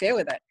 they're okay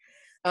with it.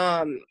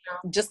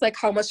 Just like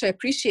how much I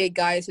appreciate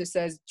guys who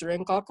says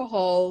drink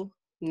alcohol,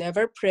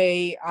 never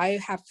pray. I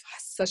have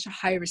such a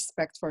high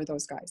respect for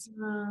those guys.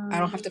 I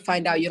don't have to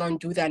find out you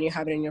don't do that and you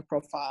have it in your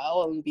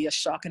profile and be a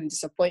shock and a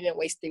disappointment,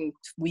 wasting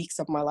weeks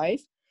of my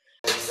life.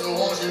 So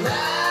won't you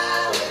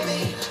ride with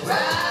me,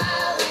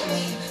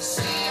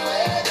 see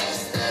where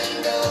this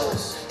thing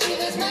goes. If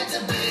it's meant to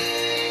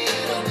be,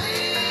 it'll be,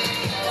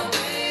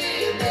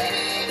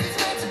 baby, if it's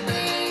meant to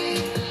be.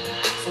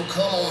 So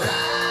come on,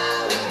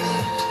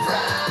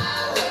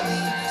 ride with me,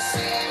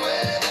 see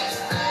where this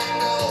thing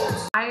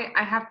goes.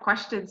 I have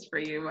questions for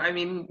you. I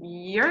mean,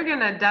 we're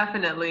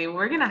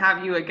gonna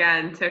have you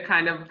again to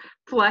kind of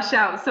flesh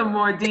out some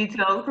more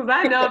details because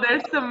I know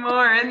there's some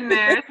more in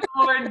there,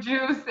 some more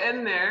juice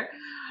in there.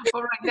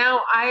 But right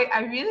now,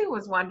 I really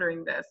was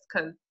wondering this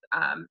because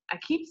I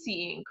keep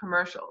seeing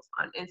commercials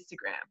on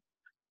Instagram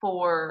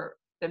for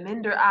the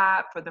Minder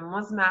app, for the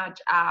Muzmatch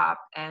app,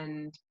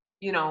 and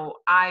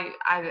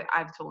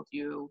I've told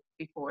you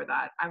before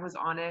that I was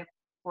on it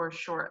for a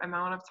short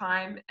amount of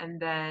time, and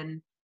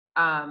then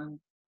um,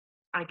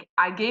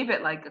 I gave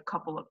it like a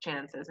couple of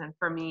chances, and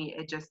for me,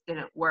 it just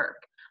didn't work.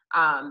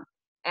 Um,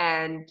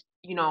 and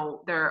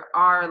there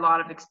are a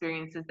lot of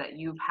experiences that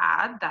you've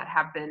had that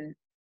have been,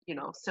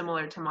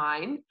 similar to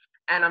mine,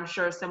 and I'm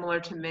sure similar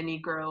to many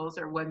girls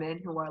or women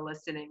who are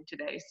listening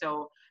today.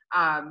 So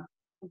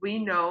we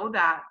know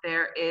that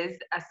there is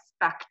a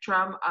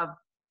spectrum of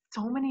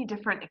so many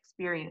different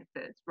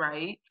experiences,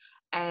 right?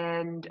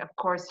 And of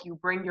course, you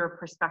bring your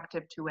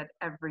perspective to it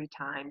every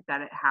time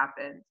that it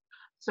happens.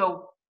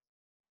 So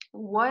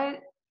what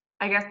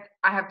I guess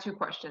I have two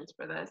questions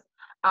for this.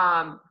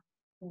 Um,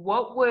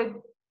 what would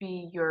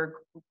be your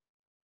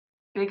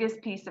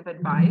biggest piece of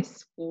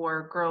advice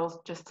for girls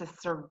just to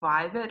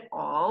survive it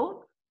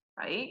all,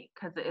 right?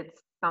 Because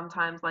it's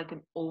sometimes like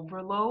an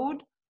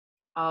overload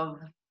of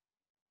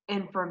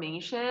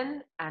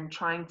information and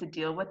trying to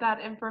deal with that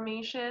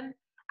information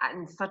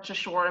in such a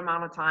short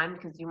amount of time,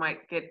 because you might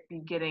be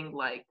getting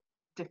like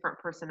different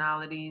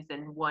personalities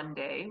in one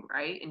day,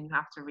 right? And you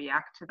have to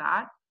react to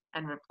that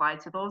and reply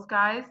to those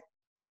guys.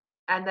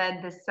 And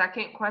then the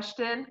second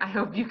question, I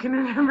hope you can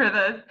remember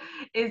this,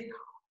 is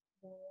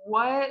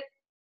what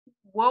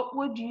what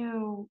would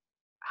you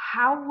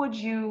how would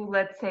you,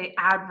 let's say,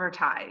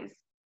 advertise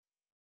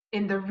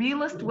in the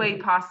realest way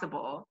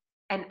possible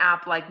an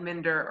app like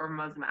Minder or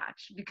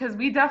Muzmatch? Because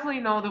we definitely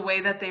know the way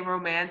that they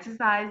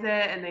romanticize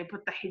it, and they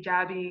put the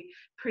hijabi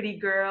pretty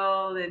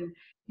girl and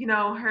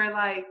her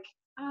like,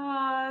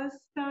 oh,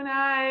 so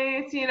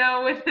nice,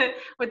 with the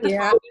phone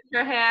Yeah. in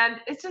her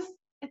hand. It's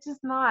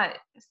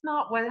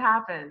not what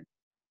happens.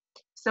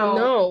 So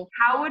No,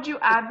 how would you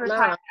advertise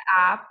nah. the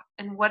app,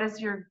 and what is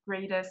your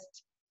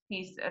greatest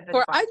piece of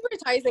For advice?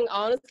 advertising,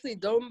 honestly,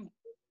 don't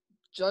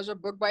judge a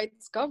book by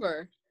its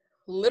cover.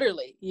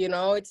 Literally,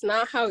 it's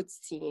not how it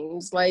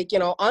seems. Like,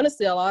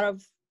 honestly, a lot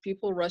of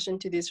people rush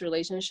into these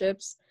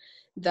relationships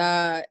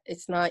that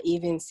it's not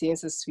even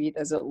seems as sweet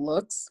as it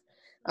looks.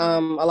 A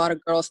lot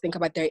of girls think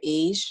about their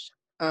age.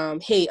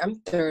 Hey, I'm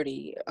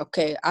 30.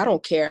 Okay, I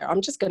don't care.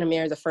 I'm just gonna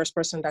marry the first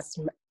person that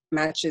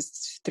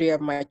matches three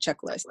of my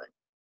checklist.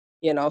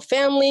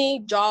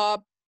 Family,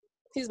 job,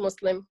 he's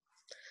Muslim.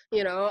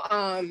 You know,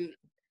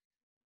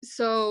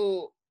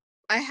 so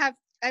I have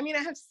I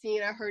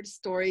heard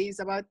stories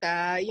about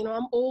that.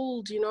 I'm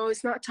old,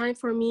 it's not time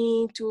for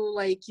me to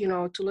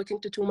to look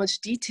into too much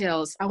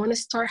details. I want to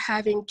start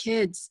having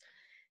kids.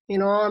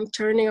 I'm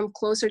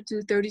closer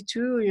to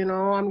 32.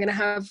 I'm gonna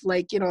have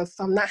if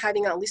I'm not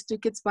having at least two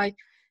kids by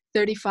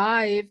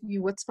 35,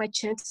 what's my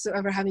chances of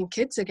ever having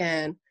kids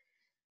again?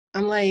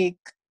 I'm like,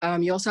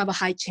 you also have a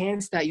high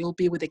chance that you'll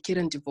be with a kid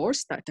and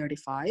divorced at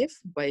 35,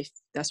 but if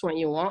that's what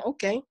you want,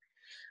 okay.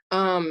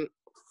 um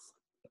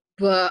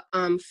but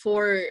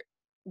for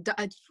the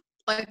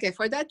okay,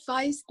 for the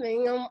advice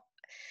thing,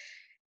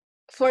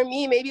 for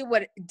me, maybe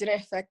what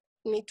didn't affect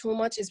me too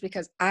much is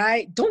because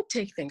I don't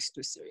take things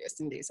too serious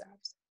in these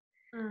apps.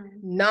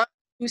 Mm. Not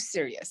too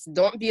serious.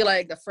 Don't be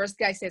like the first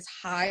guy says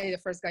hi, the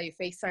first guy you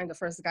FaceTime, the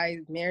first guy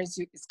marries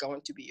you is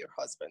going to be your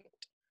husband.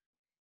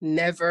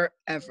 Never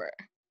ever.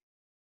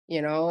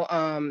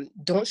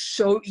 Don't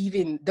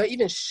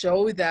even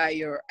show that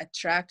you're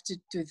attracted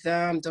to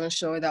them. Don't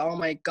show that, oh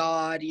my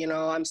god,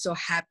 I'm so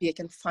happy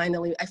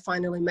I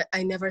finally met,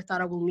 I never thought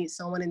I will meet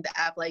someone in the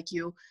app like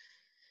you.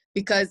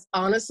 Because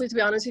honestly, to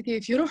be honest with you,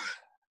 if you don't,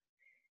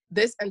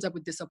 this ends up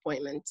with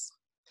disappointments.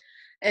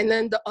 And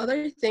then the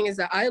other thing is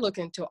that I look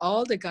into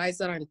all the guys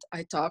that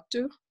I talk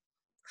to,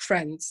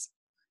 friends.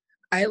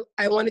 I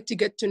wanted to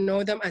get to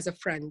know them as a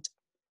friend.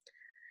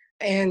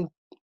 And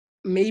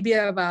maybe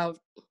about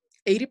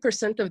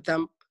 80% of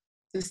them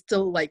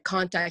still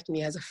contact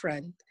me as a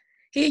friend.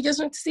 Hey, just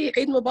want to see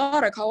Eid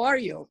Mubarak, how are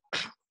you?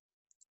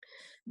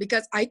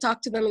 Because I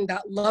talk to them in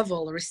that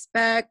level,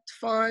 respect,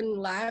 fun,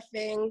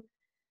 laughing,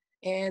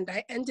 and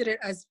I ended it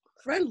as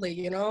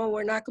friendly.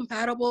 We're not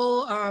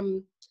compatible.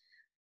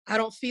 I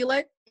don't feel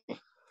it.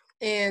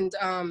 And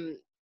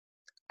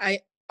I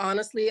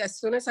honestly, as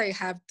soon as I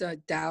have the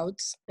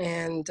doubts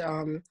and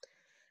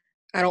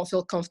I don't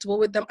feel comfortable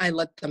with them, I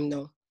let them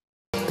know.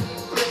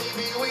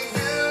 Maybe we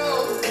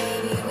do,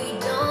 maybe we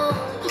don't,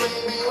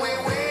 maybe we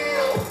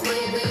will,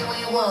 maybe we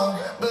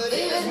won't. But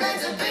if it's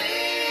meant to be,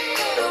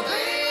 it'll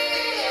be,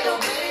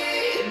 it'll be.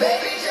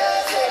 Baby,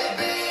 just let it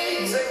be.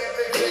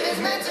 If it's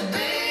meant to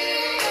be,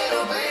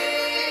 it'll be,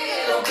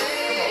 it'll be.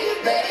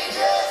 Baby,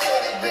 just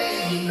let it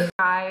be.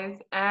 Guys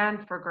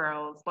and for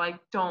girls, like, Yeah.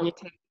 don't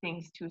take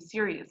things too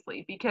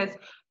seriously, because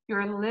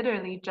you're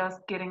literally just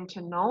getting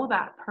to know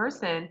that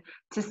person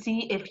to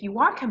see if you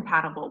are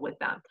compatible with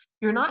them.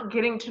 You're not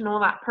getting to know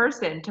that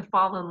person to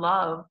fall in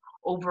love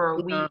over a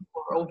Yeah. week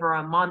or over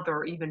a month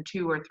or even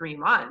 2 or 3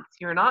 months.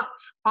 You're not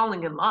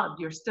falling in love.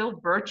 You're still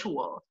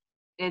virtual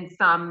in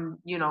some,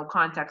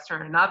 context or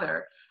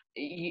another,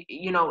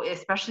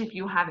 especially if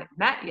you haven't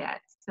met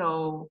yet.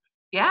 So,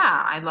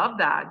 yeah, I love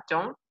that.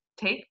 Don't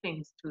take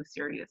things too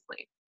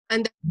seriously.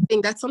 And I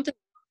think that's something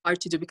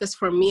hard to do, because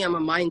for me, I'm a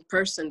mind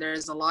person.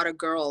 There's a lot of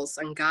girls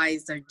and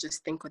guys that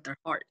just think with their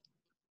heart.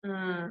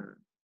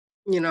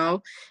 You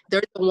know,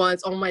 they're the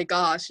ones, oh my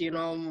gosh, you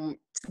know,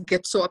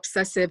 get so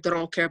obsessive, they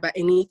don't care about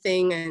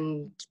anything,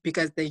 and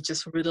because they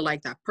just really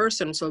like that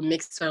person, so it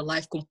makes their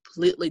life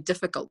completely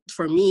difficult.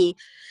 For me,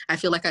 I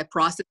feel like I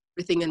process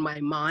everything in my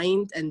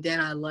mind and then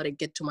I let it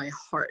get to my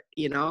heart,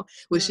 you know,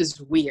 which is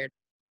weird.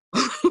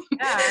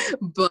 Yeah.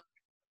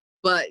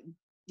 but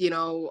you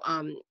know,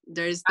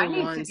 there's the I need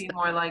to ones be that,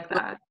 more like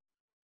that.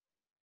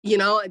 you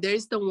know,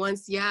 there's the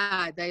ones,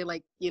 yeah, they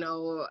like, you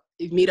know,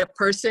 you meet a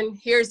person,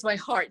 here's my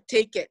heart,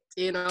 take it,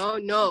 you know.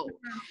 No.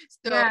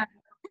 So Yeah.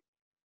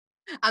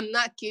 I'm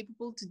not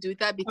capable to do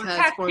that, because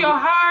Protect your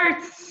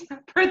hearts.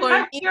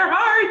 Protect me, your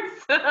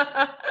hearts.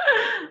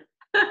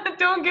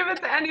 Don't give it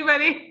to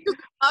anybody.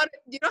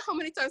 you know how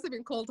many times I've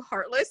been called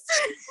heartless?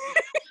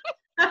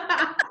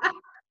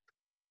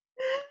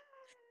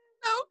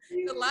 No,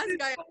 the last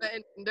guy I met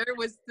in Minder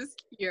was this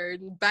year,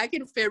 back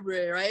in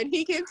February, right? And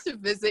he came to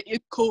visit in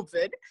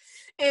COVID.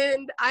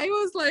 And I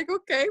was like,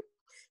 okay.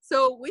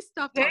 So we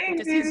stopped talking Dang,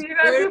 because dude, he's you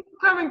got very, people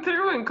coming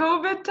through in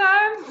COVID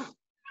times?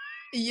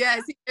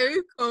 yes, he's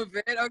very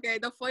COVID. Okay,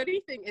 the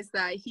funny thing is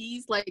that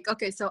he's like,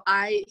 okay, so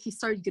he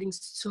started getting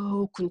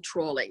so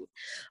controlling.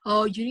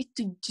 Oh, you need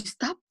to just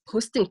stop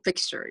posting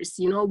pictures.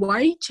 You know, why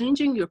are you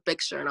changing your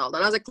picture and all that?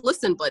 And I was like,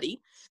 listen,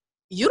 buddy,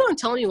 you don't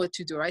tell me what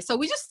to do, right? So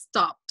we just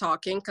stopped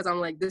talking, because I'm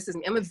like, this is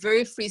me. I'm a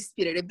very free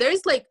spirit. If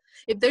there's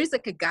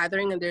like a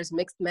gathering and there's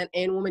mixed men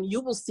and women,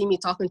 you will see me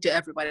talking to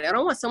everybody. I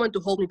don't want someone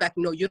to hold me back.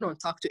 No, you don't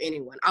talk to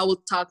anyone. I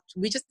will talk.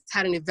 We just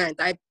had an event.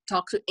 I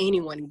talk to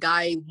anyone,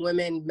 guy,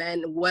 women,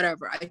 men,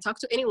 whatever. I talk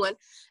to anyone,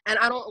 and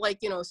I don't like,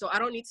 you know, so I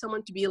don't need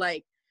someone to be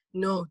like,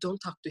 no, don't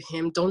talk to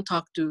him. Don't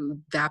talk to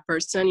that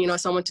person. You know,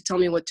 someone to tell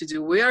me what to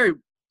do. We are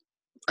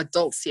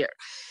adults here.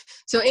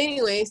 So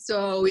anyway,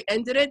 so we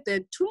ended it.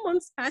 Then 2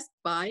 months passed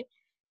by.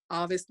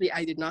 Obviously,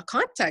 I did not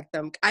contact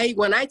them.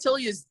 When I tell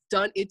you it's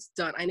done, it's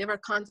done. I never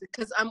contact,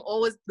 because I'm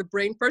always the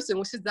brain person,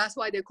 which is that's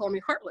why they call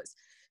me heartless.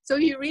 So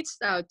he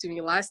reached out to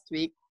me last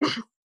week,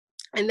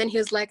 and then he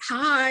was like,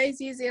 "Hi,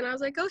 Zizi," and I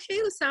was like, "Oh,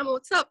 hey, Osama,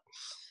 what's up?"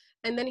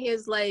 And then he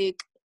is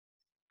like,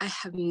 "I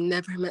have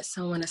never met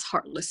someone as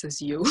heartless as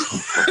you."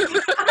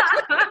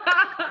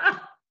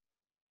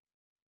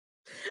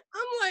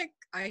 I'm like,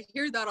 I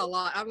hear that a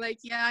lot. I'm like,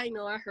 yeah, I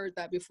know, I heard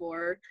that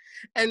before.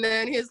 And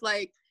then he's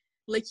like,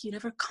 you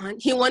never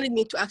he wanted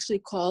me to actually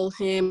call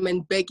him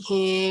and beg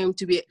him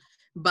to be,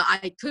 but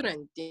I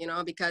couldn't, you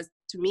know, because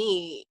to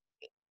me,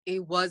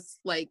 it was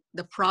like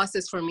the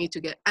process for me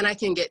to get, and I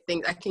can get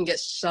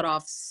shut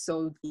off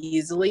so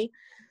easily.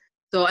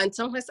 So, and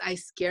sometimes I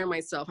scare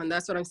myself, and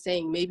that's what I'm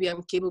saying. Maybe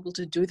I'm capable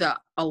to do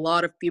that. A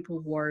lot of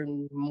people who are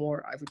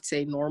more, I would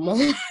say, normal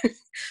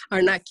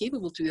are not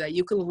capable to do that.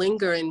 You can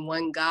linger in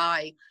one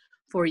guy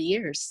for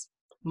years,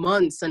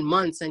 months and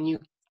months, and you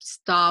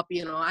stop.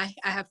 You know, I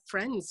have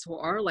friends who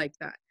are like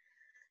that.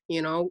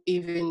 You know,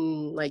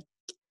 even like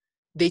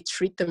they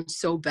treat them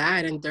so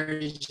bad, and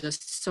they're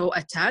just so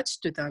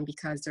attached to them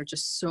because they're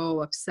just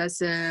so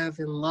obsessive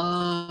in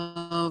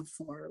love,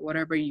 or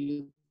whatever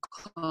you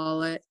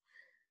call it.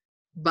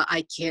 But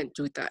I can't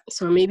do that.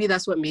 So maybe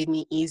that's what made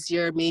me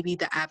easier. Maybe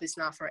the app is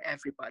not for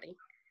everybody.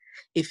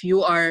 If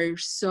you are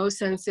so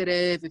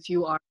sensitive, if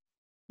you are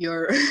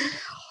your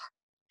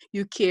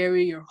you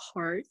carry your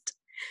heart,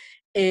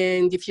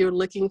 and if you're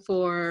looking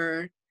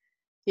for,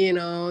 you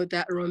know,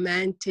 that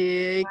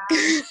romantic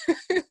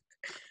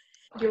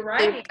You're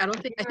right. I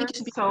think it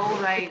should be, So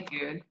right,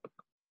 dude.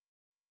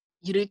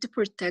 you need to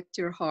protect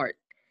your heart.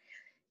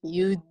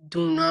 You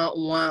do not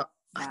want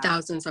Yeah.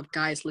 thousands of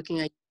guys looking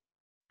at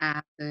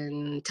app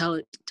and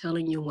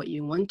telling you what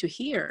you want to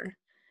hear,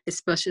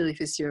 especially if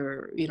it's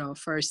your, you know,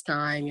 first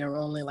time, you're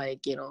only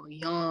like, you know,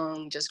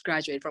 young, just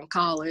graduated from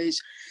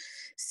college,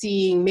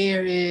 seeing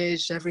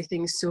marriage,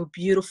 everything's so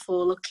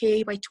beautiful.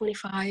 Okay, by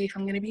 25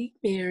 I'm gonna be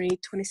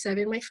married,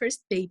 27 my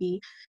first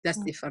baby.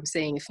 That's if I'm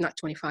saying, if not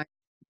 25,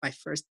 my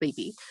first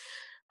baby.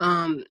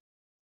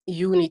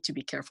 You need to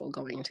be careful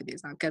going into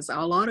these apps, because a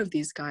lot of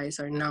these guys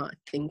are not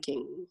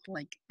thinking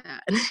like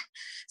that.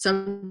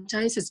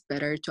 Sometimes it's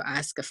better to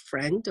ask a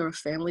friend or a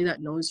family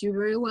that knows you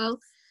very well,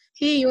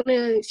 hey,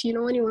 if you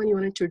know anyone you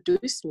want to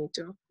introduce me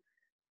to.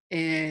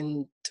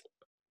 And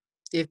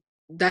if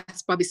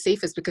that's probably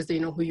safest, because they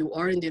know who you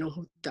are and they know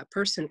who that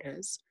person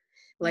is.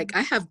 Like,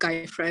 I have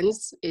guy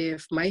friends,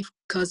 if my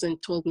cousin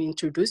told me,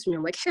 introduce me,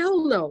 I'm like,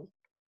 hell no.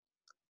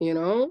 You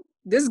know,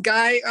 this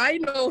guy, I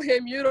know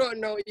him, you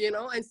don't know, you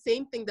know. And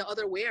same thing the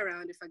other way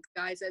around. If a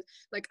guy says,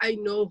 like, I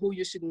know who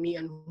you should meet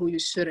and who you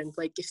shouldn't,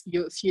 like, if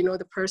you know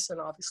the person,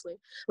 obviously,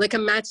 like a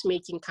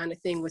matchmaking kind of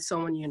thing with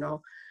someone, you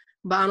know.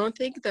 But I don't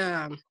think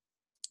the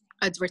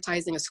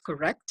advertising is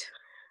correct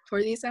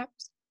for these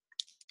apps.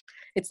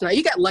 It's not.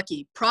 You get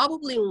lucky.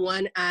 Probably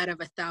 1 out of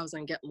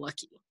 1,000 get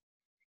lucky.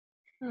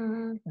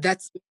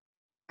 That's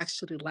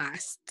actually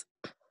last,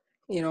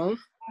 you know.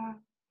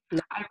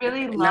 I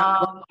really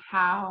love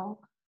how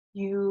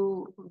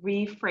you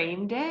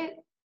reframed it.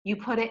 You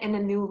put it in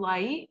a new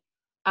light,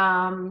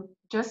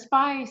 Just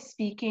by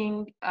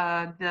speaking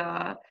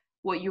the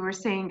what you were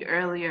saying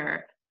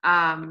earlier,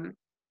 the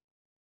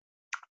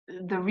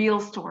real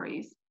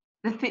stories,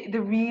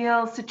 the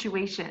real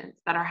situations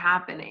that are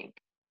happening.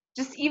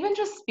 Just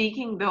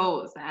speaking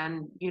those,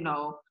 and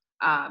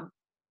um,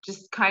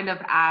 just kind of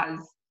as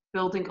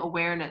building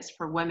awareness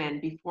for women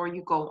before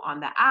you go on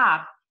the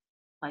app.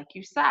 Like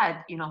you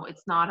said,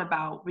 it's not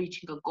about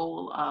reaching a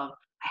goal of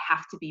I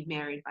have to be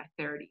married by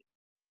 30.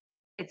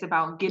 It's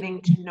about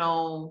getting to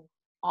know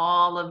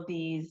all of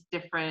these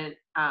different,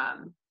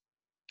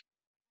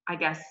 I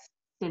guess,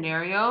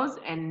 scenarios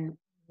and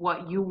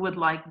what you would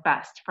like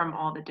best from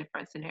all the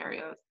different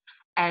scenarios.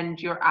 And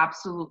you're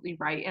absolutely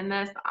right in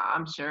this.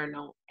 I'm sure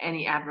no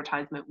any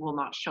advertisement will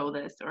not show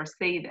this or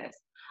say this,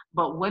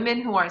 but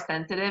women who are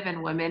sensitive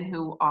and women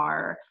who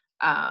are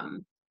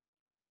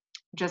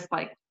just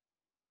like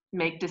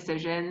make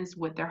decisions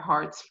with their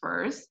hearts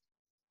first,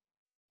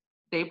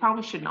 they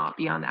probably should not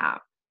be on the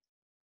app.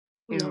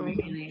 They No.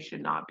 really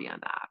should not be on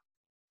the app.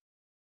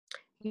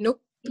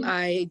 Nope.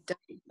 I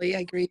definitely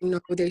agree. No,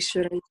 they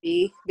shouldn't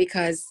be,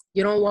 because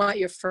you don't want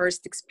your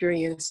first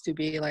experience to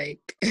be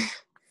like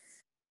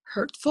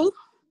hurtful.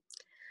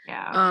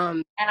 Yeah.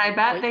 And I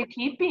bet Like, they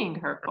keep being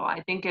hurtful.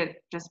 I think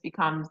it just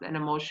becomes an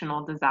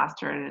emotional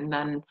disaster and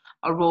then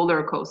a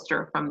roller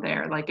coaster from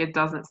there. Like it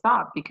doesn't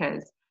stop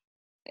because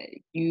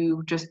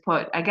you just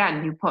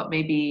you put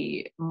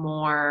maybe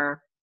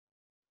more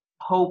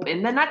hope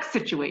in the next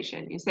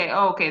situation. You say,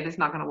 oh, okay, this is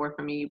not going to work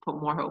for me. You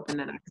put more hope in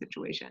the next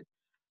situation.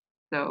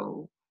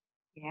 So,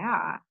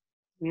 yeah,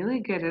 really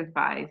good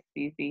advice,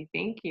 Cece.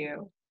 Thank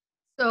you.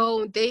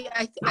 so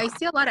I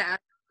see a lot of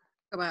ads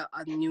about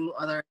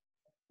other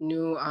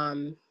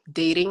new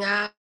dating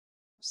apps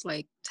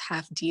like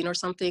Half Dean or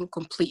something,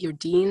 Complete Your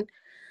Dean.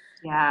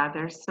 Yeah,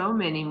 there's so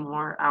many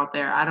more out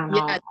there. I don't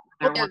Yeah, know.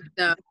 There yeah,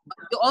 one.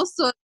 you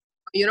also,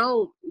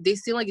 they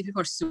seem like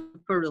people are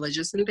super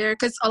religious in there,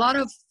 because a lot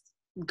of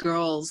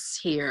girls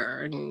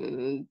here,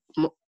 and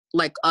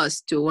like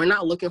us too, we're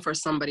not looking for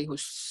somebody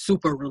who's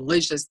super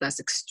religious, that's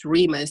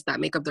extremist,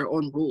 that make up their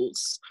own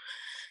rules.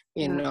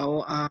 You Yeah.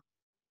 know,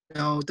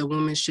 no, the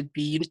woman should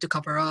be, you need to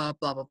cover up,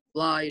 blah blah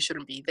blah. You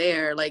shouldn't be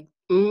there. Like,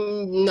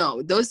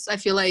 no, those, I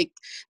feel like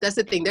that's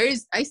the thing.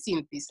 I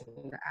seen these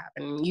in the app,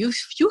 and you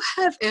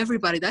have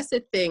everybody. That's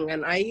the thing,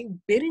 and I've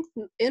been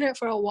in it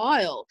for a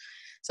while,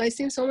 so I've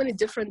seen so many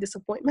different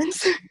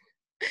disappointments.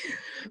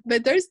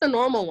 But there's the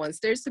normal ones,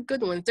 there's the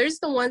good ones, there's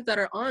the ones that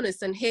are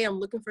honest and, hey, I'm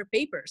looking for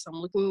papers,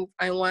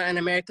 I want an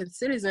American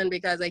citizen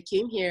because I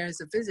came here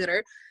as a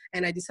visitor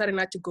and I decided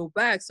not to go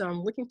back, so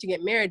I'm looking to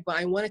get married, but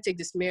I want to take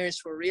this marriage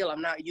for real,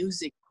 I'm not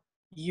using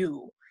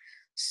you.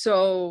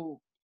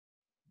 So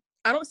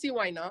I don't see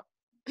why not.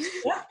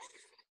 Yeah.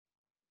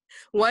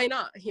 Why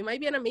not? He might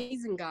be an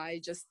amazing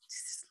guy, just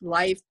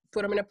life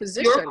put him in a You're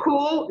position.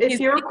 cool. If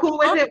you're cool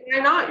with it, why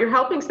not? You're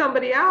helping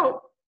somebody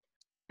out.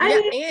 I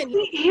Yeah, mean, and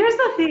see, here's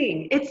the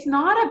thing. It's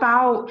not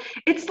about,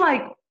 it's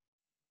like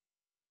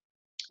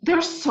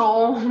there's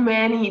so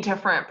many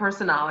different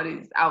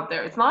personalities out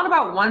there. It's not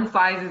about one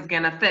size is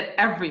going to fit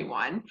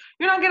everyone.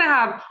 You're not going to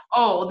have,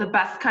 oh, the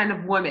best kind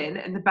of woman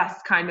and the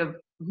best kind of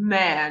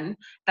man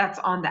that's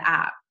on the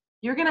app.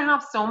 You're going to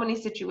have so many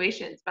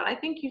situations. But I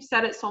think you've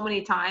said it so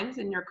many times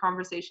in your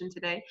conversation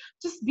today.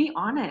 Just be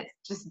honest.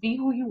 Just be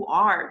who you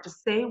are.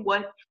 Just say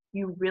what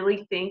you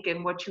really think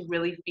and what you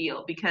really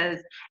feel. Because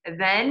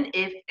then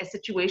if a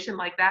situation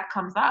like that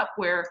comes up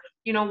where,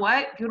 you know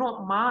what, you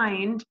don't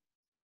mind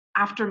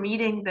after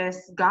meeting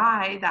this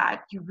guy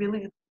that you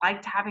really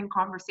liked having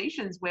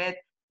conversations with,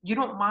 you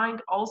don't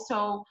mind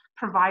also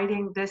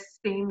providing this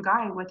same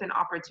guy with an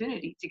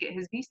opportunity to get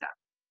his visa.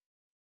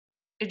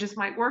 It just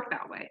might work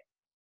that way.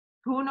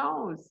 Who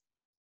knows?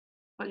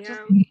 But just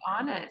yeah. be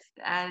honest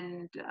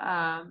and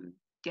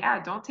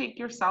yeah, don't take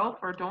yourself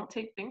or don't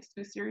take things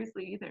too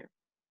seriously either.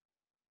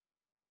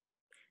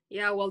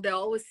 Yeah, well, they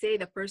always say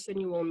the person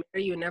you will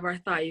marry, you never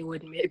thought you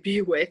would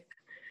be with.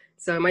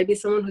 So it might be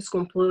someone who's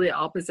completely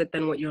opposite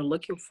than what you're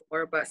looking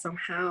for, but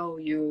somehow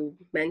you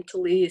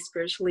mentally,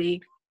 spiritually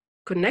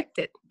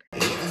connected.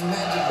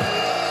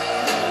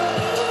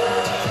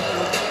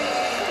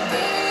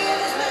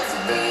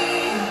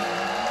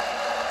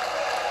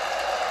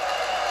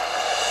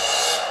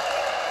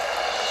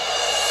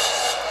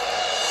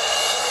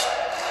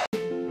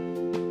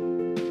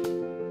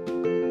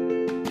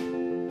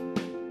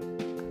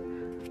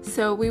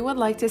 So we would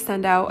like to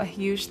send out a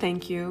huge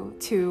thank you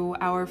to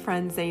our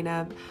friend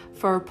Zeynab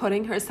for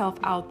putting herself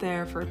out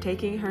there, for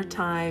taking her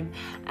time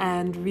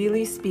and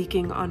really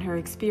speaking on her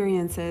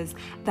experiences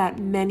that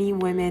many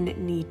women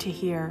need to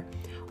hear.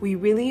 We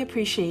really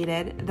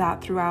appreciated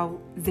that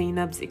throughout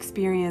Zeynab's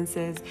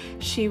experiences,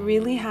 she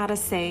really had a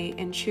say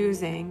in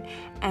choosing,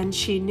 and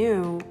she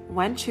knew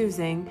when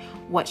choosing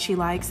what she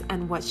likes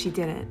and what she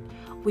didn't.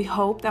 We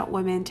hope that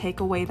women take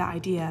away the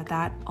idea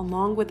that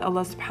along with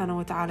Allah subhanahu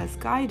wa ta'ala's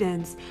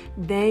guidance,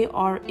 they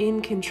are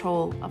in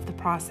control of the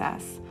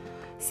process.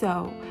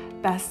 So,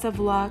 best of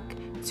luck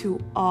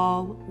to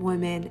all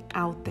women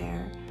out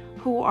there.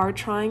 who are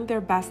trying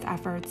their best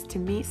efforts to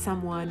meet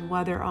someone,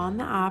 whether on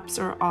the apps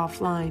or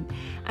offline.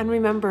 And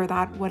remember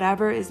that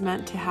whatever is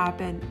meant to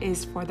happen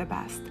is for the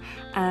best,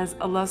 as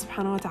Allah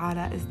subhanahu wa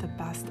ta'ala is the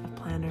best of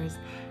planners.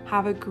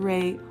 Have a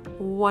great,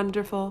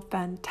 wonderful,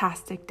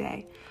 fantastic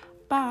day.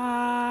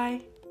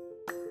 Bye.